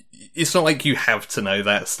 it's not like you have to know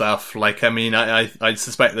that stuff. Like, I mean, I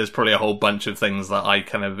suspect there's probably a whole bunch of things that I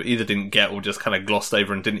kind of either didn't get or just kind of glossed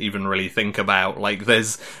over and didn't even really think about. Like,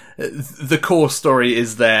 the core story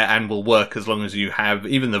is there and will work as long as you have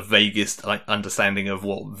even the vaguest understanding of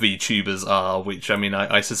what VTubers are, which, I mean,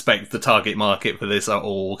 I suspect the target market for this are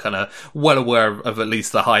all kind of well aware of at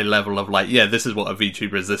least the high level of like, yeah, this is what a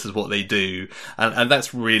VTuber is, this is what they do, and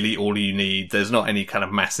that's really all you need. There's not any kind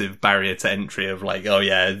of massive barrier to entry of like, oh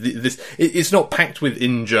yeah, it's not packed with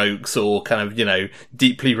in-jokes or kind of,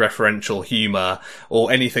 deeply referential humour,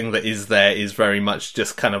 or anything that is there is very much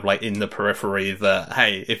just kind of like in the periphery that,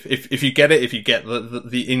 hey, if you get it, if you get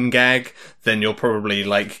the in gag, then you'll probably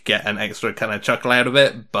like get an extra kind of chuckle out of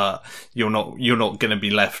it, but you're not going to be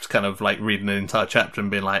left kind of like reading an entire chapter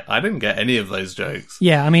and being like, I didn't get any of those jokes.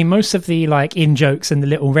 Yeah, I mean, most of the like in jokes and the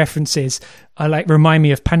little references remind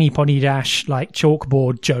me of Penny Pony Dash like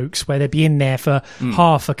chalkboard jokes, where they'd be in there for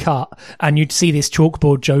half a cut and you'd see this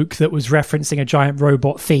chalkboard joke that was referencing a giant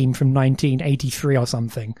robot theme from 1983 or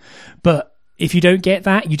something, but if you don't get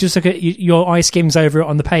that, you just look at your eye skims over it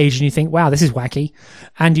on the page and you think, wow, this is wacky,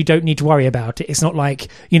 and you don't need to worry about it. It's not like,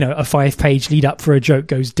 you know, a 5-page lead up for a joke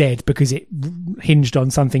goes dead because it hinged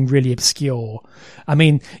on something really obscure. I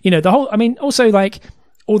mean, you know, also, like,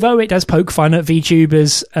 although it does poke fun at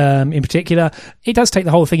VTubers in particular, it does take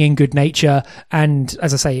the whole thing in good nature. And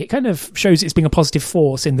as I say, it kind of shows it's being a positive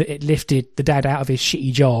force in that it lifted the dad out of his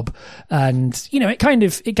shitty job. And, you know, it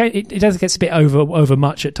does get a bit over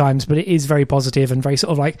much at times, but it is very positive and very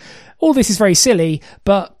sort of like, all this is very silly,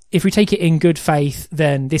 but if we take it in good faith,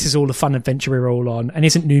 then this is all the fun adventure we're all on. And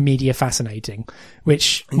isn't new media fascinating?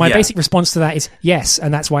 Which my basic response to that is yes.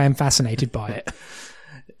 And that's why I'm fascinated by it.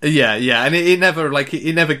 Yeah, and it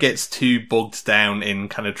never gets too bogged down in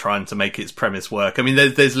kind of trying to make its premise work. I mean,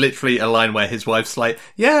 there's literally a line where his wife's like,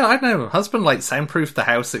 yeah, I know, husband like soundproofed the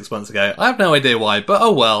house 6 months ago. I have no idea why, but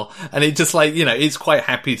oh well. And it just like, you know, it's quite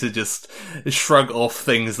happy to just shrug off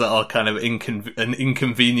things that are kind of an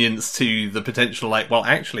inconvenience to the potential, like, well,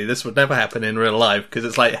 actually, this would never happen in real life, because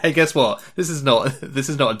it's like, hey, guess what? This is not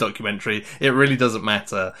a documentary. It really doesn't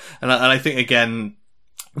matter. And I think, again,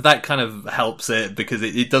 that kind of helps it, because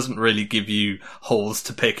it doesn't really give you holes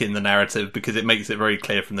to pick in the narrative, because it makes it very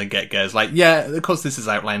clear from the get-go. It's like, yeah, of course this is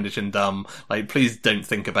outlandish and dumb. Like, please don't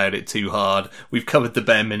think about it too hard. We've covered the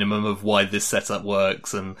bare minimum of why this setup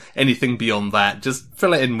works, and anything beyond that, just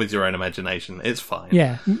fill it in with your own imagination. It's fine.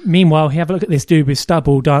 Yeah. Meanwhile, have a look at this dude with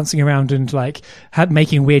stubble dancing around and, like,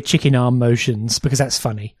 making weird chicken arm motions, because that's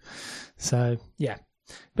funny. So, yeah.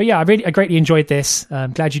 But yeah, I greatly enjoyed this.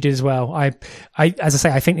 I'm glad you did as well. I, as I say,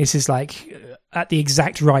 I think this is like at the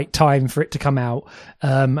exact right time for it to come out.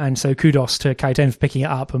 And so kudos to Kaiten for picking it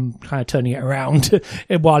up and kind of turning it around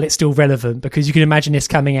while it's still relevant, because you can imagine this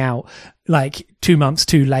coming out like 2 months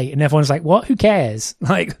too late and everyone's like, what? Who cares?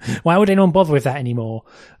 Like, why would anyone bother with that anymore?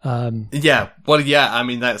 Yeah. Well, yeah, I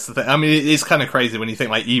mean, that's the thing. I mean, it's kind of crazy when you think,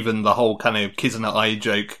 like, even the whole kind of Kizuna Ai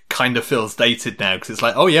joke kind of feels dated now, because it's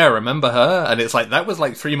like, oh yeah, remember her? And it's like, that was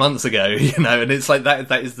like 3 months ago, you know, and it's like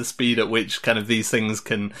that is the speed at which kind of these things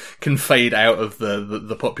can fade out of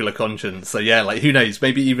the popular conscience. So yeah, like, who knows?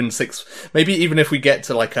 Maybe even if we get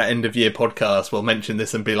to like our end of year podcast, we'll mention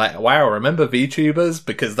this and be like, wow, remember VTubers?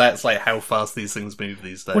 Because that's like how fast these things move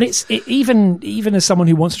these days. Well, even as someone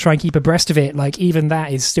who wants to try and keep abreast of it, like, even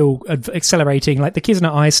that is still accelerating. Like, the Kizuna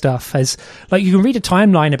Ai stuff has, like, you can read a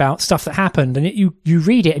timeline about stuff that happened, and you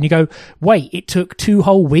read it and you go, wait, it took 2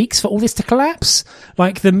 whole weeks for all this to collapse?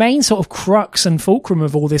 Like, the main sort of crux and fulcrum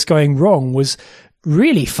of all this going wrong was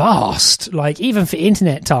really fast, like, even for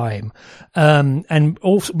internet time. And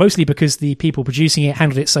also mostly because the people producing it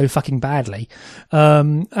handled it so fucking badly.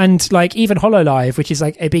 And like, even HoloLive, which is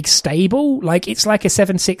like a big stable, like, it's like a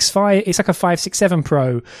 765, it's like a 567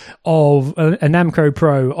 Pro of a Namco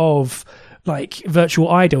Pro of like virtual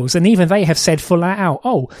idols. And even they have said full out,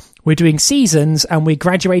 oh, we're doing seasons and we're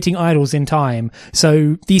graduating idols in time.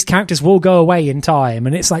 So these characters will go away in time.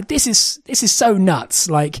 And it's like, this is so nuts.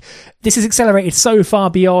 Like, this is accelerated so far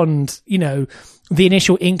beyond, you know, the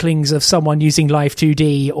initial inklings of someone using Live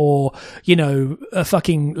 2D or, you know, a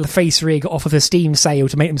fucking face rig off of a Steam sale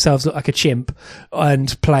to make themselves look like a chimp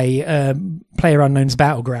and play PlayerUnknown's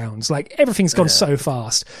Battlegrounds. Like, everything's gone so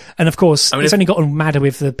fast. And of course, it's only gotten madder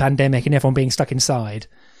with the pandemic and everyone being stuck inside.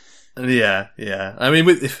 Yeah. I mean,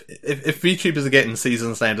 if VTubers are getting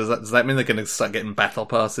seasons now, does that mean they're going to start getting battle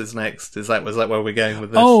passes next? Was that where we're going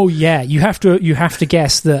with this? Oh yeah, you have to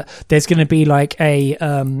guess that there's going to be like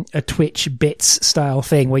a Twitch bits style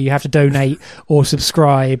thing where you have to donate or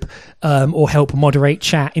subscribe or help moderate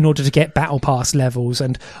chat in order to get battle pass levels.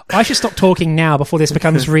 And I should stop talking now before this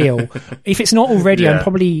becomes real. If it's not already, I'm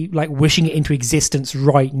probably like wishing it into existence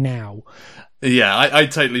right now. Yeah, I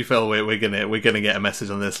totally feel we're gonna get a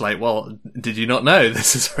message on this. Like, well, did you not know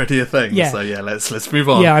this is already a thing? Yeah. So yeah, let's move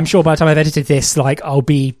on. Yeah, I'm sure by the time I've edited this, like, it'll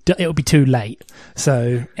be too late.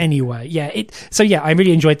 So anyway, yeah. I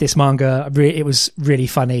really enjoyed this manga. It was really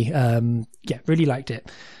funny. Really liked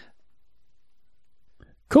it.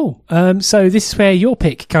 Cool. So this is where your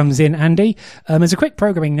pick comes in, Andy. As a quick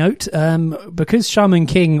programming note, because Shaman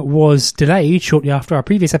King was delayed shortly after our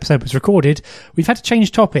previous episode was recorded, we've had to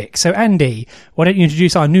change topic. So Andy, why don't you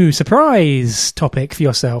introduce our new surprise topic for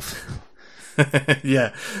yourself?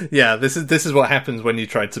 Yeah. This is what happens when you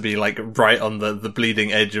try to be like right on the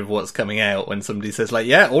bleeding edge of what's coming out. When somebody says like,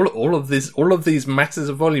 yeah, all of these masses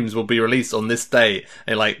of volumes will be released on this day,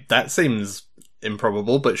 and like, that seems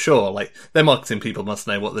improbable, but sure, like their marketing people must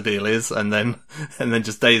know what the deal is, and then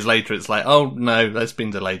just days later it's like, oh no, that's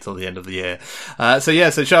been delayed till the end of the year.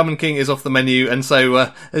 So Shaman King is off the menu, and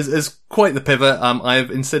so as quite the pivot,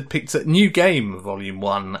 I've instead picked New Game Volume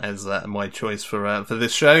 1 as my choice for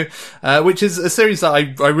this show, which is a series that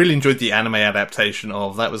I really enjoyed the anime adaptation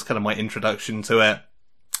of. That was kind of my introduction to it.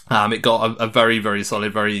 It got a very, very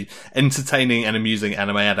solid, very entertaining and amusing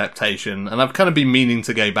anime adaptation, and I've kind of been meaning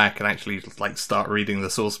to go back and actually like start reading the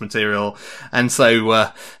source material, and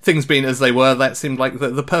so things being as they were, that seemed like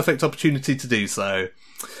the perfect opportunity to do so.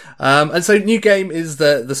 And so New Game is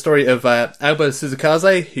the story of Aoba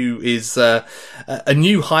Suzukaze, who is a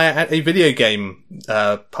new hire at a video game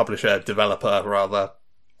developer rather.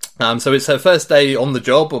 So it's her first day on the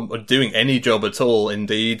job, or doing any job at all,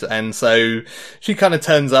 indeed. And so she kind of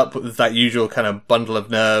turns up with that usual kind of bundle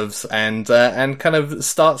of nerves, and kind of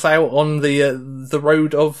starts out on the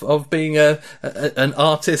road of being an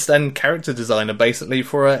artist and character designer, basically,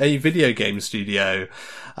 for a video game studio.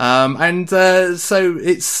 So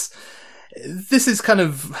this is kind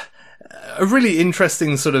of a really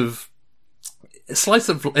interesting sort of it's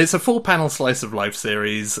a 4-panel slice of life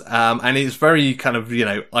series, and it's very kind of,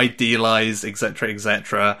 idealized,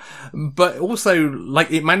 etc., but also,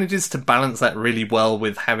 like, it manages to balance that really well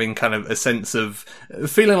with having kind of a sense of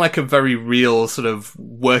feeling like a very real sort of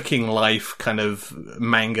working life kind of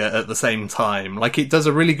manga at the same time. Like, it does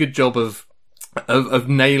a really good job of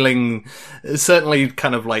nailing certainly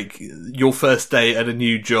kind of like your first day at a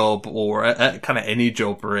new job, or at kind of any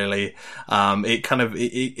job really.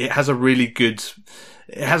 It has a really good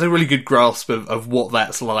grasp of what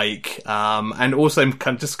that's like, and also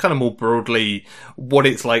kind of more broadly what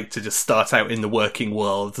it's like to just start out in the working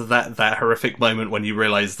world. That horrific moment when you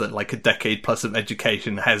realize that like a decade plus of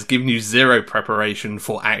education has given you zero preparation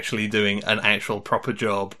for actually doing an actual proper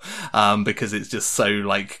job, because it's just so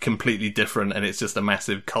like completely different, and it's just a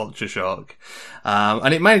massive culture shock.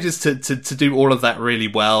 And it manages to do all of that really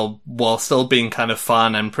well, while still being kind of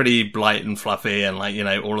fun and pretty light and fluffy, and like,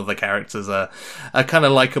 all of the characters are kind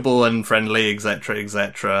of likable and friendly,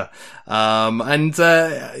 etc. I don't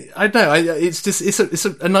know,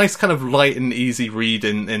 it's a nice kind of light and easy read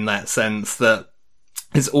in that sense, that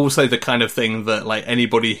it's also the kind of thing that like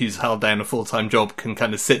anybody who's held down a full-time job can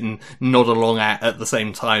kind of sit and nod along at the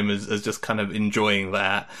same time as just kind of enjoying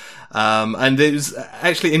that. And it was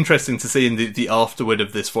actually interesting to see in the afterword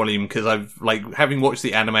of this volume, because I've like, having watched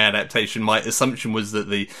the anime adaptation, my assumption was that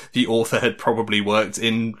the author had probably worked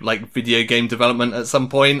in like video game development at some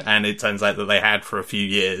point, and it turns out that they had for a few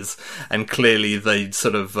years, and clearly they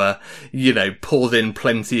sort of poured in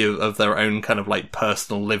plenty of their own kind of like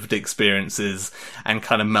personal lived experiences, and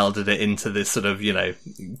kind of melded it into this sort of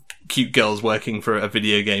cute girls working for a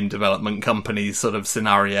video game development company sort of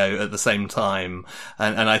scenario at the same time.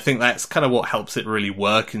 And I think that's kind of what helps it really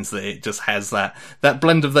work, is that it just has that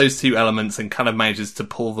blend of those two elements, and kind of manages to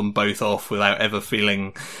pull them both off without ever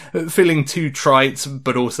feeling too trite,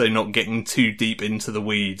 but also not getting too deep into the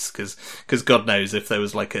weeds, because God knows if there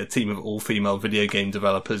was like a team of all female video game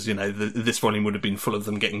developers, this volume would have been full of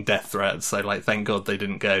them getting death threats. So like, thank God they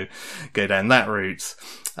didn't go down that route.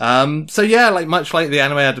 So yeah, like much like the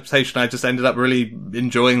anime adaptation, I just ended up really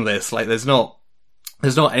enjoying this. Like, there's not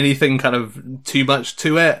anything kind of too much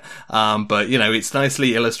to it, but it's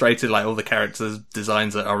nicely illustrated. Like, all the characters'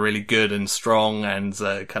 designs are really good and strong, and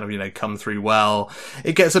kind of come through well.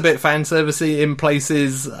 It gets a bit fan servicey in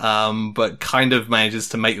places, but kind of manages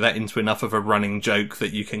to make that into enough of a running joke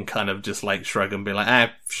that you can kind of just like shrug and be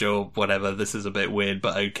like, sure, whatever, this is a bit weird,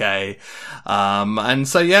 but okay. And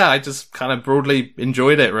so yeah, I just kind of broadly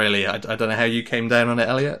enjoyed it really. I don't know how you came down on it,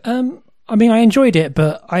 Elliot. I mean, I enjoyed it,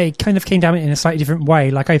 but I kind of came down it in a slightly different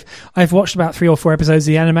way. Like, I've watched about 3 or 4 episodes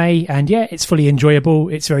of the anime, and yeah, it's fully enjoyable.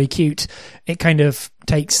 It's very cute. It kind of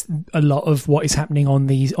takes a lot of what is happening on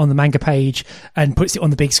the manga page and puts it on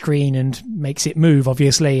the big screen and makes it move,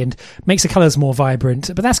 obviously, and makes the colours more vibrant.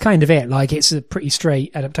 But that's kind of it. Like, it's a pretty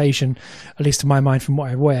straight adaptation, at least to my mind, from what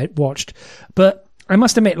I watched. But I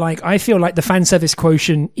must admit, like, I feel like the fan service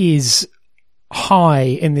quotient is high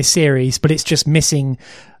in this series, but it's just missing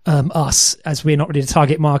us, as we're not really the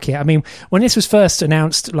target market. I mean, when this was first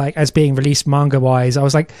announced, like, as being released manga wise, I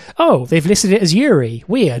was like, oh, they've listed it as Yuri,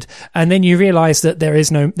 weird. And then you realize that there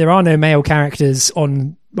are no male characters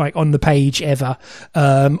on the page ever.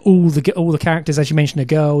 All the characters, as you mentioned, are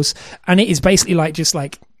girls, and it is basically like just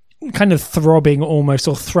like kind of throbbing almost,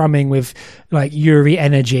 or thrumming with like Yuri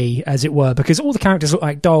energy, as it were, because all the characters look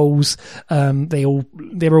like dolls.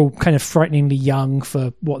 They're all kind of frighteningly young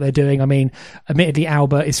for what they're doing. I mean, admittedly,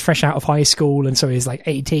 Albert is fresh out of high school, and so he's like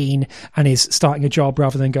 18 and is starting a job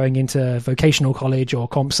rather than going into vocational college or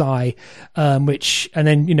comp sci, and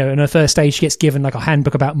then, you know, in her first stage, she gets given like a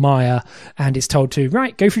handbook about Maya and is told to,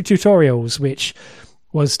 right, go through tutorials, which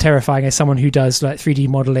was terrifying as someone who does like 3D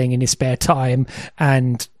modeling in his spare time.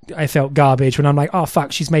 And I felt garbage when I'm like, oh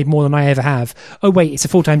fuck, she's made more than I ever have. Oh wait, it's a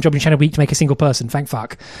full-time job in China Week to make a single person. Thank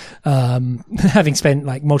fuck. Having spent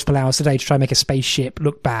like multiple hours today to try and make a spaceship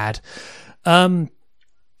look bad.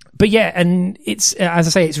 But yeah, and it's, as I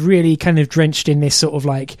say, it's really kind of drenched in this sort of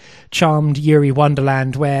like charmed Yuri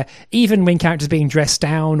Wonderland, where even when characters are being dressed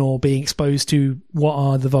down or being exposed to what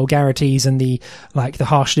are the vulgarities and the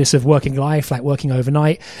harshness of working life, like working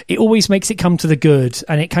overnight, it always makes it come to the good,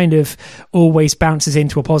 and it kind of always bounces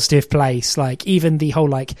into a positive place. Like even the whole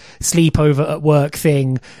like sleepover at work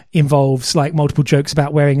thing involves like multiple jokes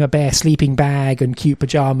about wearing a bare sleeping bag and cute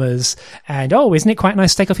pajamas, and oh, isn't it quite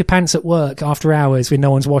nice to take off your pants at work after hours when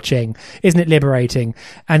no one's watching? Isn't it liberating?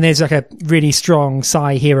 And there's like a really strong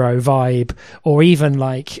sci hero vibe, or even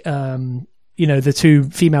like you know, the two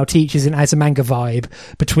female teachers in Azumanga vibe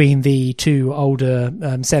between the two older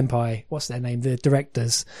senpai. What's their name? The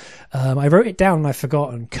directors. I wrote it down and I've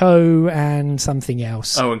forgotten. Ko and something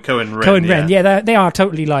else. Oh, and Ko and Ren. Ko and Ren. Yeah, they are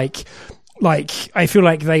totally like I feel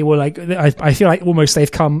like they were like, I feel like almost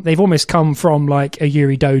they've almost come from like a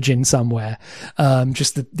Yuri Dojin somewhere.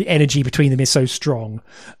 Just the energy between them is so strong.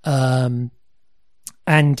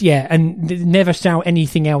 And yeah, and never shall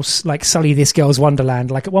anything else like sully this girl's wonderland.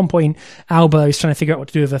 Like at one point, Alba is trying to figure out what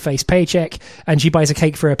to do with her face paycheck, and she buys a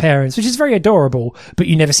cake for her parents, which is very adorable. But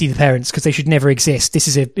you never see the parents because they should never exist. This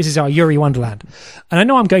is our Yuri Wonderland. And I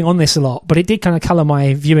know I'm going on this a lot, but it did kind of colour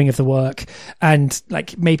my viewing of the work, and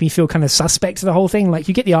like made me feel kind of suspect to the whole thing. Like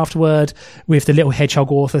you get the afterword with the little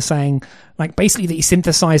hedgehog author saying, like basically that he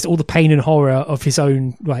synthesized all the pain and horror of his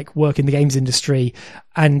own like work in the games industry,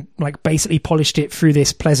 and like basically polished it through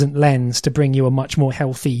this pleasant lens to bring you a much more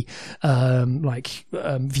healthy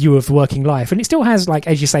view of working life. And it still has, like,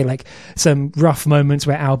 as you say, like some rough moments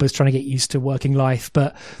where Alba's trying to get used to working life,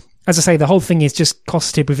 but as I say, the whole thing is just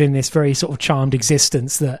cosseted within this very sort of charmed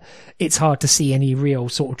existence that it's hard to see any real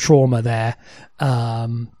sort of trauma there.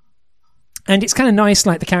 And it's kind of nice,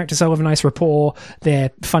 like the characters all have a nice rapport. They're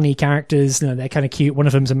funny characters, you know, they're kind of cute. One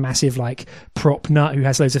of them's a massive like prop nut who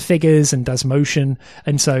has loads of figures and does motion.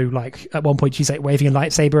 And so like at one point she's like waving a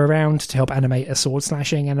lightsaber around to help animate a sword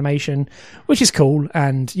slashing animation, which is cool.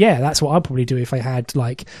 And yeah, that's what I'd probably do if I had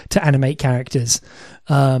like to animate characters.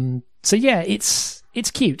 So yeah, it's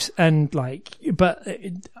cute and like, but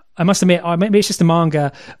I must admit, maybe it's just a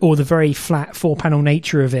manga or the very flat 4-panel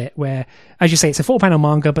nature of it, where, as you say, it's a 4-panel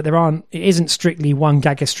manga, but it isn't strictly one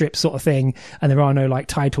gagga strip sort of thing, and there are no like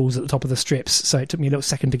titles at the top of the strips. So it took me a little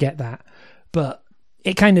second to get that, but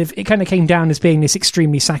it kind of came down as being this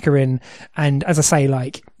extremely saccharine. And as I say,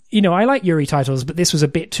 like, you know, I like Yuri titles, but this was a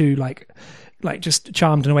bit too like just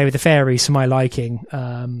charmed and away with the fairies for my liking.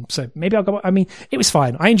 So maybe I'll go. I mean, it was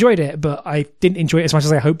fine. I enjoyed it, but I didn't enjoy it as much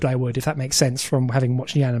as I hoped I would, if that makes sense from having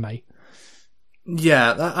watched the anime.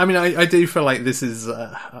 Yeah, I mean, I do feel like this is,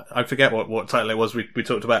 I forget what title it was we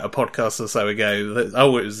talked about a podcast or so ago. It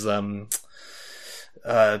was, Tom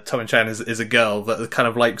and Chan is a girl that kind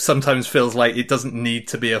of like sometimes feels like it doesn't need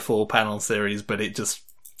to be a 4-panel series, but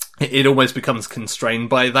it almost becomes constrained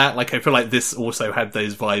by that. Like, I feel like this also had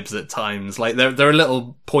those vibes at times. Like, there are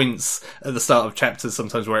little points at the start of chapters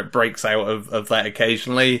sometimes where it breaks out of that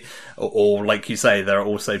occasionally. Or like you say, there are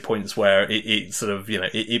also points where it sort of, you know,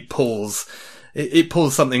 it pulls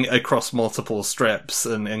something across multiple strips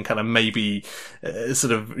and kind of maybe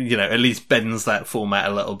sort of, you know, at least bends that format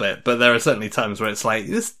a little bit. But there are certainly times where it's like,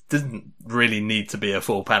 this didn't really need to be a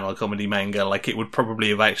 4-panel comedy manga. Like, it would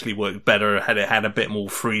probably have actually worked better had it had a bit more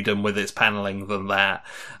freedom with its paneling than that.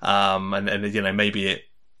 And you know, maybe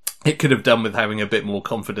it could have done with having a bit more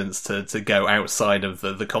confidence to go outside of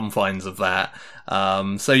the confines of that.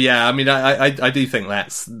 So yeah, I mean, I do think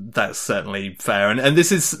that's certainly fair. And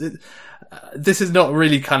this is not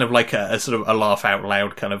really kind of like a sort of a laugh out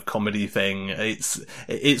loud kind of comedy thing. It's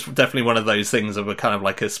definitely one of those things of a kind of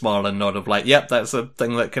like a smile and nod of like, yep, that's a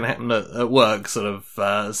thing that can happen at work sort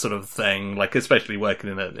of thing. Like, especially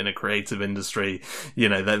working in a creative industry, you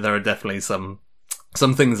know, there are definitely some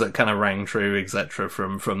things that kind of rang true, etc.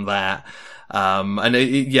 from that. And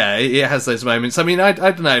it has those moments. I mean, I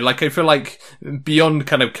don't know, like, I feel like beyond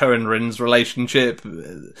kind of Ko and Rin's relationship,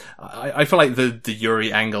 I feel like the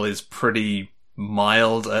Yuri angle is pretty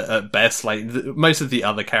mild at best. Like most of the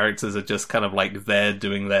other characters are just kind of like there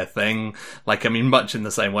doing their thing. Like, I mean, much in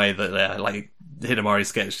the same way that like Hidamari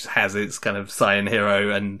sketch has its kind of scion hero,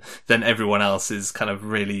 and then everyone else is kind of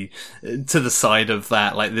really to the side of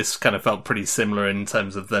that. Like, this kind of felt pretty similar in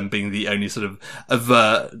terms of them being the only sort of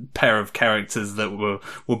overt pair of characters that were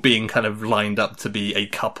being kind of lined up to be a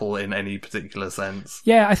couple in any particular sense.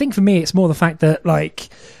 Yeah, I think for me it's more the fact that, like,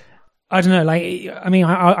 I don't know, like, I mean,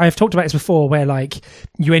 I've talked about this before, where, like,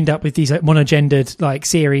 you end up with these, like, monogendered, like,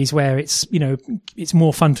 series where it's, you know, it's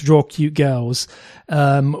more fun to draw cute girls.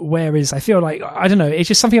 Whereas I feel like, I don't know, it's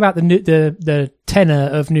just something about the tenor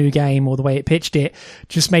of New Game, or the way it pitched it,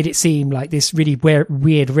 just made it seem like this really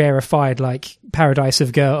weird, rarefied, like, paradise of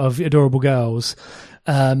adorable girls.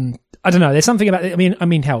 I don't know. There's something about it. I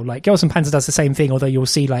mean, hell, like Girls and Panzer does the same thing, although you'll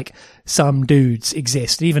see like some dudes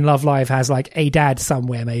exist. Even Love Live has like a dad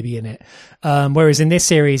somewhere maybe in it. Whereas in this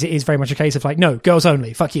series, it is very much a case of like, no, girls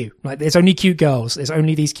only. Fuck you. Like, there's only cute girls. There's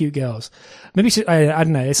only these cute girls. Maybe I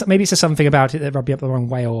don't know. Maybe it's just something about it that rubbed me up the wrong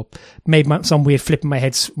way, or made some weird flip in my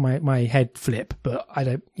head flip. But I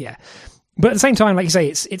don't. Yeah. But at the same time, like you say,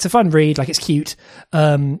 it's a fun read, like, it's cute.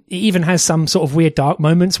 It even has some sort of weird dark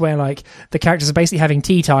moments where, like, the characters are basically having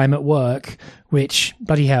tea time at work, which,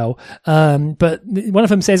 bloody hell. But one of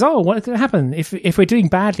them says, oh, what's going to happen if we're doing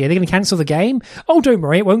badly? Are they going to cancel the game? Oh, don't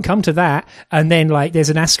worry, it won't come to that. And then, like, there's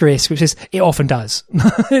an asterisk which says, it often does.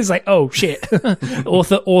 It's like, oh, shit.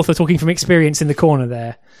 author talking from experience in the corner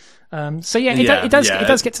there. So yeah, it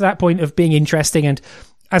does get to that point of being interesting. And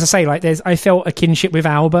as I say, like, I felt a kinship with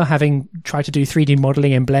Alba, having tried to do 3D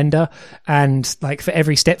modeling in Blender, and like for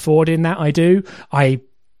every step forward in that I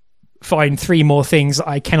find 3 more things that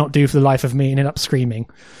I cannot do for the life of me and end up screaming.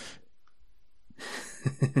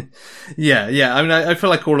 Yeah. I mean, I feel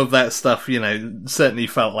like all of that stuff, you know, certainly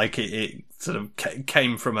felt like it sort of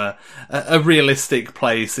came from a realistic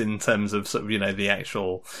place in terms of sort of, you know, the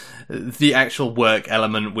actual work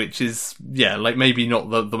element, which is, yeah, like maybe not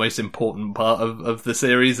the most important part of the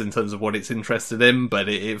series in terms of what it's interested in, but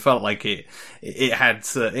it felt like it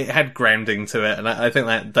had grounding to it, and I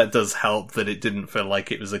think that does help, that it didn't feel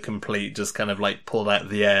like it was a complete just kind of like pulled out of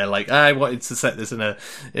the air, like, I wanted to set this in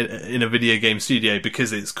a video game studio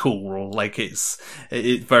because it's cool, or like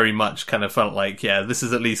it very much kind of felt like, yeah, this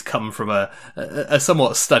has at least come from a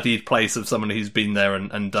somewhat studied place of someone who's been there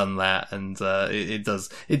and done that, and it does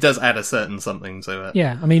add a certain something to it.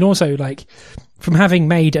 Yeah, I mean, also, like, from having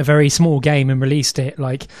made a very small game and released it,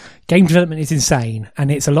 like, game development is insane,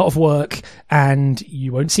 and it's a lot of work, and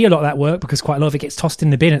you won't see a lot of that work because quite a lot of it gets tossed in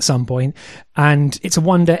the bin at some point. And it's a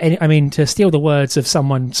wonder, I mean, to steal the words of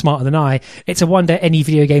someone smarter than I, it's a wonder any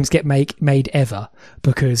video games get made ever,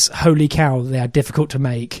 because holy cow, they are difficult to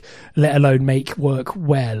make, let alone make work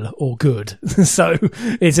well or good. So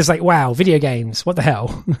it's just like, wow, video games, what the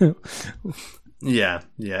hell? Yeah,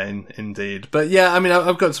 indeed. But yeah, I mean,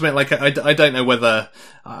 I've got to admit, like, I don't know whether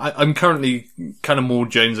I'm currently kind of more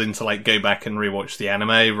jonesing to like go back and rewatch the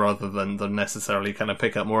anime rather than necessarily kind of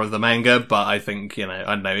pick up more of the manga. But I think, you know,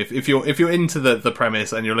 I don't know, if you're into the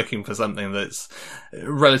premise and you're looking for something that's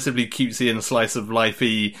relatively cutesy and slice of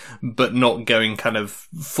lifey, but not going kind of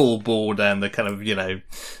full bore down the kind of, you know,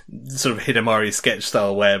 sort of Hidamari sketch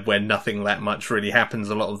style where nothing that much really happens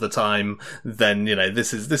a lot of the time, then, you know,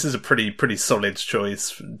 this is a pretty solid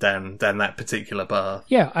choice down that particular bar.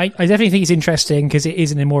 Yeah, I definitely think it's interesting because it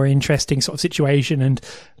is in a more interesting sort of situation, and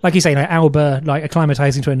like you say, like Alba, like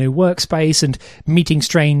acclimatizing to a new workspace and meeting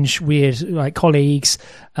strange, weird, like, colleagues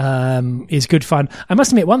is good fun. I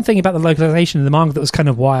must admit, one thing about the localization of the manga that was kind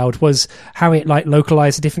of wild was how it like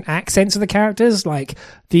localized the different accents of the characters. Like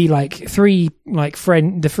the three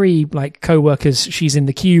co-workers she's in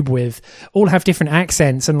the cube with all have different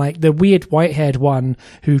accents, and like the weird white-haired one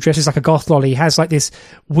who dresses like a goth lolly has like this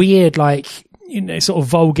weird, like, you know, sort of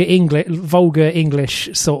vulgar English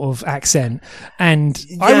sort of accent. And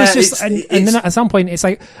yeah, I was just, and then at some point it's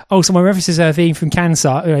like, oh, someone references her being from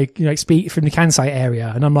Kansai, like speak from the Kansai area.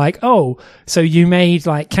 And I'm like, oh, so you made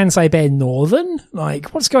like Kansai Bear Northern?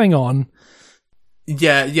 Like, what's going on?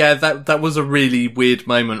 Yeah, that was a really weird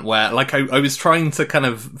moment where, like, I was trying to kind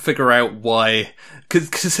of figure out why,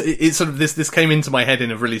 because it's sort of this came into my head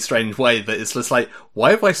in a really strange way, that it's just like,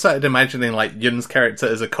 why have I started imagining like Yun's character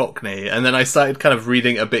as a Cockney? And then I started kind of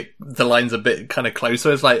reading the lines a bit kind of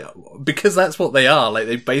closer. It's like, because that's what they are. Like,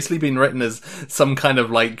 they've basically been written as some kind of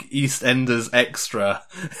like EastEnders extra,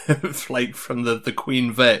 like from the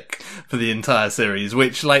Queen Vic for the entire series,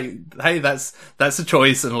 which, like, hey, that's a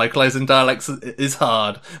choice, and localizing dialects is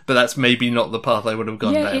hard, but that's maybe not the path I would have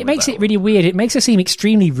gone down. Yeah, it makes it really weird. It makes her seem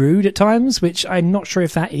extremely rude at times, which I'm not sure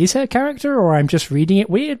if that is her character or I'm just reading it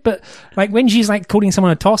weird. But like when she's like calling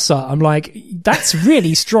someone a tosser, I'm like, that's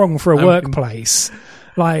really strong for a workplace.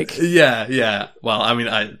 Like, yeah. Well, I mean,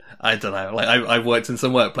 I don't know. Like, I've worked in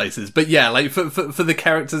some workplaces, but yeah, like for the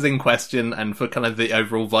characters in question and for kind of the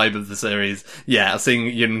overall vibe of the series, yeah, seeing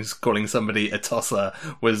Yun calling somebody a tosser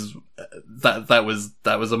was that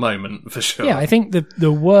was a moment for sure. Yeah, I think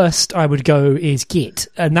the worst I would go is Git,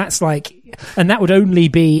 and that would only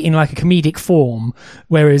be in like a comedic form.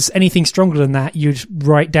 Whereas anything stronger than that, you'd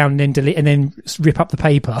write down and then delete and then rip up the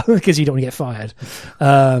paper because you don't want to get fired.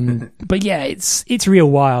 But yeah, it's real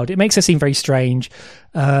wild. It makes her seem very strange.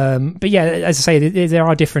 But yeah, as I say, there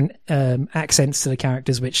are different accents to the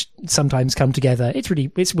characters which sometimes come together.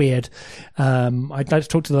 It's weird. I'd like to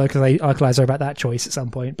talk to the localizer about that choice at some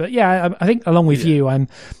point. But yeah, I think along with you, I'm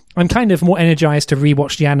kind of more energized to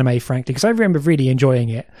rewatch the anime, frankly, because I remember really enjoying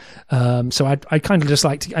it. So I kind of just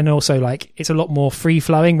like to, and also like it's a lot more free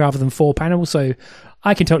flowing rather than 4 panels. So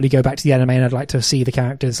I can totally go back to the anime, and I'd like to see the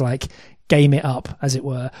characters like game it up, as it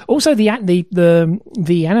were. Also, the anime,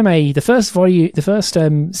 the first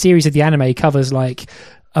series of the anime covers like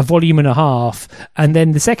a volume and a half, and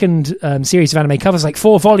then the second series of anime covers like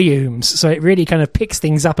 4 volumes. So it really kind of picks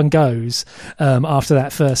things up and goes after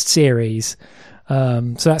that first series.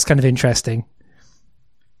 So that's kind of interesting.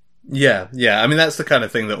 Yeah. I mean, that's the kind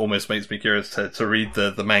of thing that almost makes me curious to read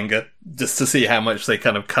the manga, just to see how much they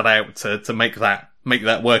kind of cut out to make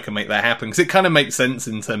that work and make that happen. Because it kind of makes sense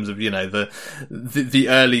in terms of, you know, the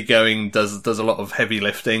early going does a lot of heavy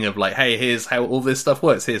lifting of like, hey, here's how all this stuff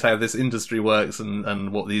works, here's how this industry works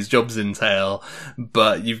and what these jobs entail.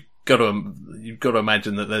 But you've got to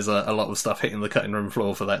imagine that there's a lot of stuff hitting the cutting room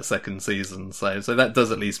floor for that second season. So that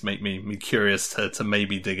does at least make me curious to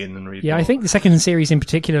maybe dig in and read more. I think the second series in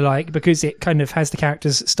particular, like, because it kind of has the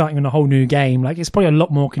characters starting on a whole new game, like, it's probably a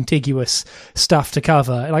lot more contiguous stuff to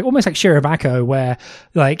cover. Like, almost like Shirobako, where,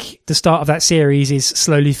 like, the start of that series is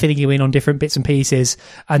slowly filling you in on different bits and pieces,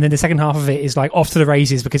 and then the second half of it is, like, off to the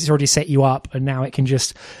races because it's already set you up, and now it can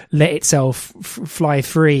just let itself fly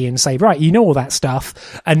free and say, right, you know all that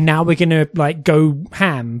stuff, and now we're going to, like, go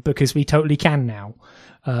ham because we totally can now.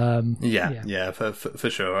 For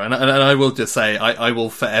sure. And I will just say, I will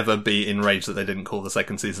forever be enraged that they didn't call the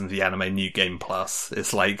second season of the anime New Game Plus.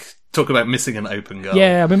 It's like, talk about missing an open goal.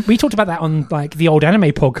 Yeah, I mean, we talked about that on like the old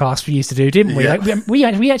anime podcast we used to do, didn't we? Yeah. Like,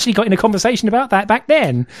 we actually got in a conversation about that back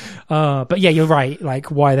then. But yeah, you're right.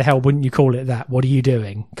 Like, why the hell wouldn't you call it that? What are you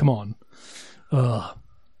doing? Come on.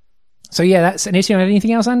 So yeah, that's an issue.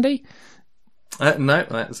 Anything else, Andy? No,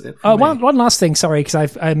 that's it. One last thing, sorry, because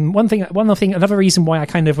I've another reason why I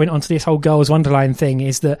kind of went onto this whole Girls Wonderland thing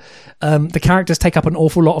is that the characters take up an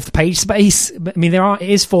awful lot of the page space. I mean, it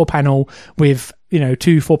is 4-panel with, you know,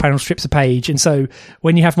 2 4-panel strips a page, and so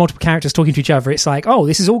when you have multiple characters talking to each other, it's like, oh,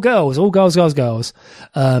 this is all girls,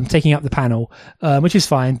 taking up the panel, which is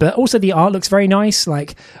fine. But also the art looks very nice.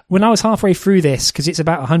 Like, when I was halfway through this, because it's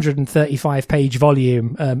about 135 page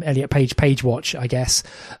volume, Elliot Page watch, I guess.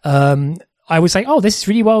 I was like, oh, this is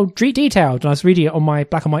really well detailed. And I was reading it on my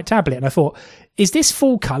black and white tablet, and I thought, is this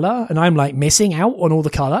full color? And I'm like missing out on all the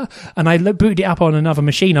color. And I booted it up on another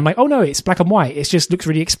machine. I'm like, oh no, it's black and white. It just looks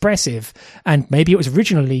really expressive. And maybe it was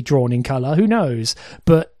originally drawn in color. Who knows?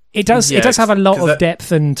 But it does have a lot of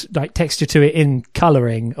depth and like texture to it in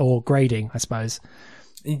coloring or grading, I suppose.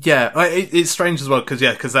 Yeah, it's strange as well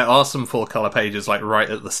because there are some full color pages like right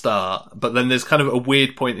at the start, but then there's kind of a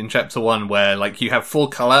weird point in chapter 1 where like you have full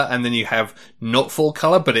color and then you have not full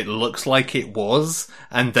color, but it looks like it was,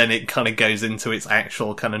 and then it kind of goes into its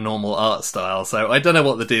actual kind of normal art style. So I don't know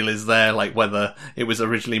what the deal is there, like whether it was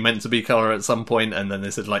originally meant to be color at some point and then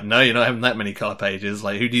they said like, no, you're not having that many color pages.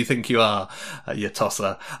 Like, who do you think you are, you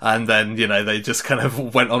tosser? And then, you know, they just kind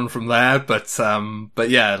of went on from there. But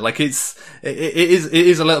yeah, like it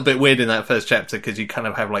is a little bit weird in that first chapter because you kind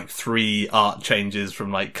of have like 3 art changes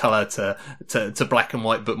from like color to black and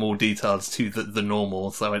white, but more details to the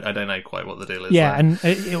normal. So I don't know quite what the deal is. Yeah, there. and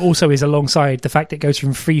it also is alongside the fact that it goes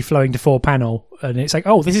from free flowing to 4-panel, and it's like,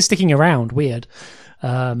 oh, this is sticking around. Weird.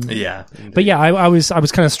 Yeah, but yeah, I was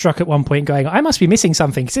kind of struck at one point going, I must be missing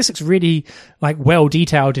something because this looks really like well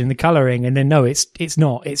detailed in the coloring, and then no, it's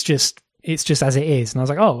not. It's just as it is, and I was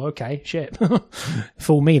like, oh, okay, shit,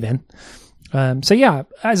 fool me then. So yeah,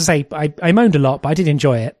 as I say, I moaned a lot, but I did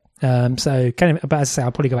enjoy it. So kind of, but as I say,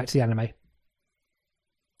 I'll probably go back to the anime.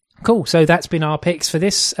 Cool. So that's been our picks for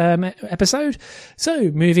this episode.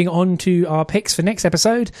 So moving on to our picks for next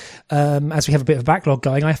episode. As we have a bit of a backlog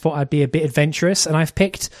going, I thought I'd be a bit adventurous, and I've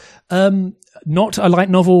picked Not a light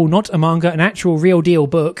novel, not a manga, an actual real deal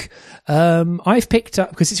book. I've picked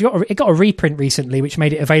up, because it got a reprint recently, which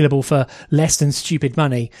made it available for less than stupid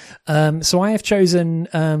money. So I have chosen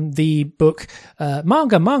the book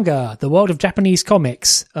Manga, The World of Japanese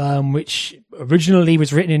Comics, which originally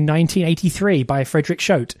was written in 1983 by Frederick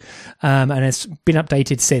Schodt, and has been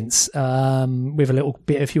updated since with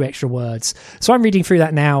a few extra words. So I'm reading through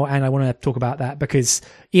that now, and I want to talk about that because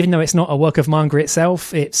even though it's not a work of manga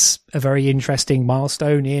itself, it's a very interesting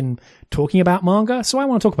milestone in talking about manga. So I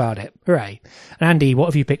want to talk about it. Hooray! And Andy, what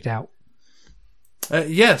have you picked out?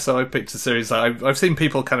 So I picked a series that I've seen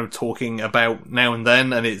people kind of talking about now and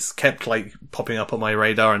then, and it's kept like popping up on my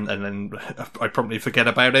radar, and then I promptly forget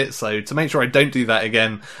about it. So to make sure I don't do that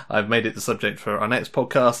again, I've made it the subject for our next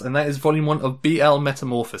podcast, and that is Volume 1 of BL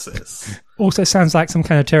Metamorphosis. Also sounds like some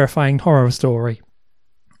kind of terrifying horror story.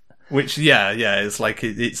 Which, it's like,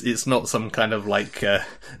 it's not some kind of like,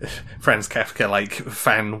 Franz Kafka, like,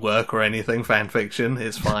 fan work or anything, fan fiction.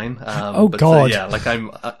 It's fine. God.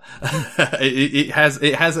 It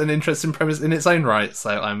has an interesting premise in its own right.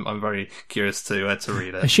 So I'm very curious to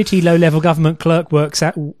read it. A shitty low-level government clerk wakes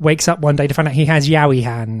up one day to find out he has yaoi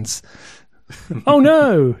hands. Oh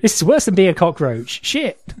no! This is worse than being a cockroach.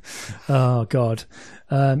 Shit. Oh God.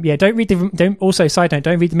 Don't read side note,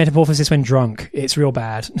 don't read the Metamorphosis when drunk. It's real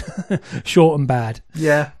bad. Short and bad.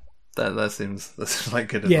 Yeah. That seems like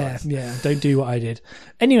good advice. Yeah, don't do what I did.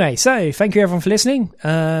 Anyway, so thank you everyone for listening.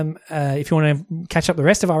 If you want to catch up the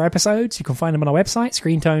rest of our episodes, you can find them on our website,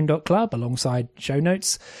 screentone.club, alongside show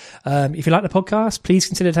notes. If you like the podcast, please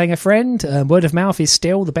consider telling a friend. Word of mouth is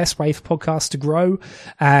still the best way for podcasts to grow,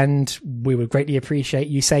 and we would greatly appreciate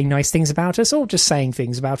you saying nice things about us, or just saying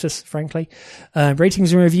things about us, frankly.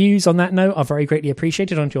 Ratings and reviews on that note are very greatly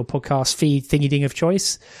appreciated onto your podcast feed thingy-ding of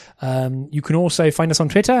choice. You can also find us on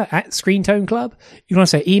Twitter at Screentone Club. You can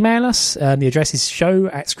also email us. The address is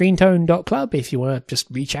show@screentone.club if you want to just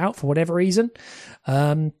reach out for whatever reason.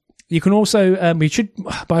 You can also, by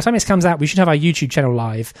the time this comes out, we should have our YouTube channel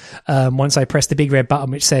live, once I press the big red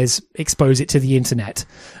button which says expose it to the internet.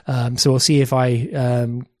 So we'll see if I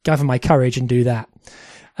gather my courage and do that.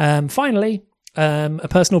 Finally, a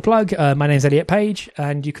personal plug. My name's Elliot Page,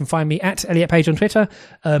 and you can find me at Elliot Page on Twitter.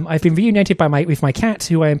 I've been reunited with my cat,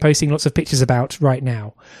 who I am posting lots of pictures about right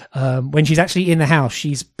now. When she's actually in the house,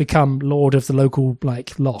 she's become lord of the local,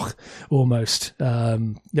 loch, almost.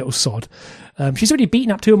 Little sod. She's already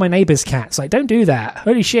beaten up two of my neighbours' cats. Don't do that.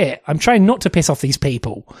 Holy shit. I'm trying not to piss off these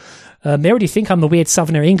people. They already think I'm the weird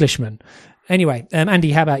southerner Englishman. Anyway,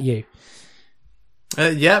 Andy, how about you?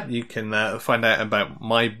 You can find out about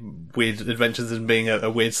my weird adventures in being a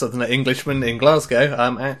weird southerner Englishman in Glasgow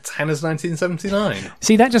at Hannah's 1979.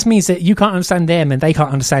 See, that just means that you can't understand them and they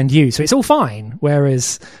can't understand you, so it's all fine.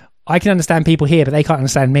 Whereas I can understand people here, but they can't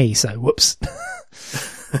understand me, so whoops.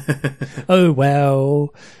 Oh,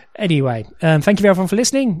 well. Anyway, thank you everyone for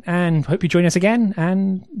listening, and hope you join us again,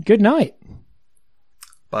 and good night.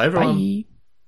 Bye, everyone. Bye.